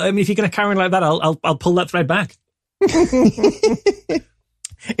child. But if you're going to carry on like that, I'll pull that thread back.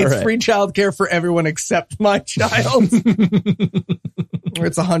 It's free childcare for everyone except my child. Or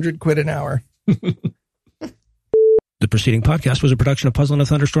it's £100 an hour. The preceding podcast was a production of Puzzle and a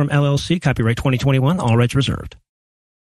Thunderstorm LLC, copyright 2021, all rights reserved.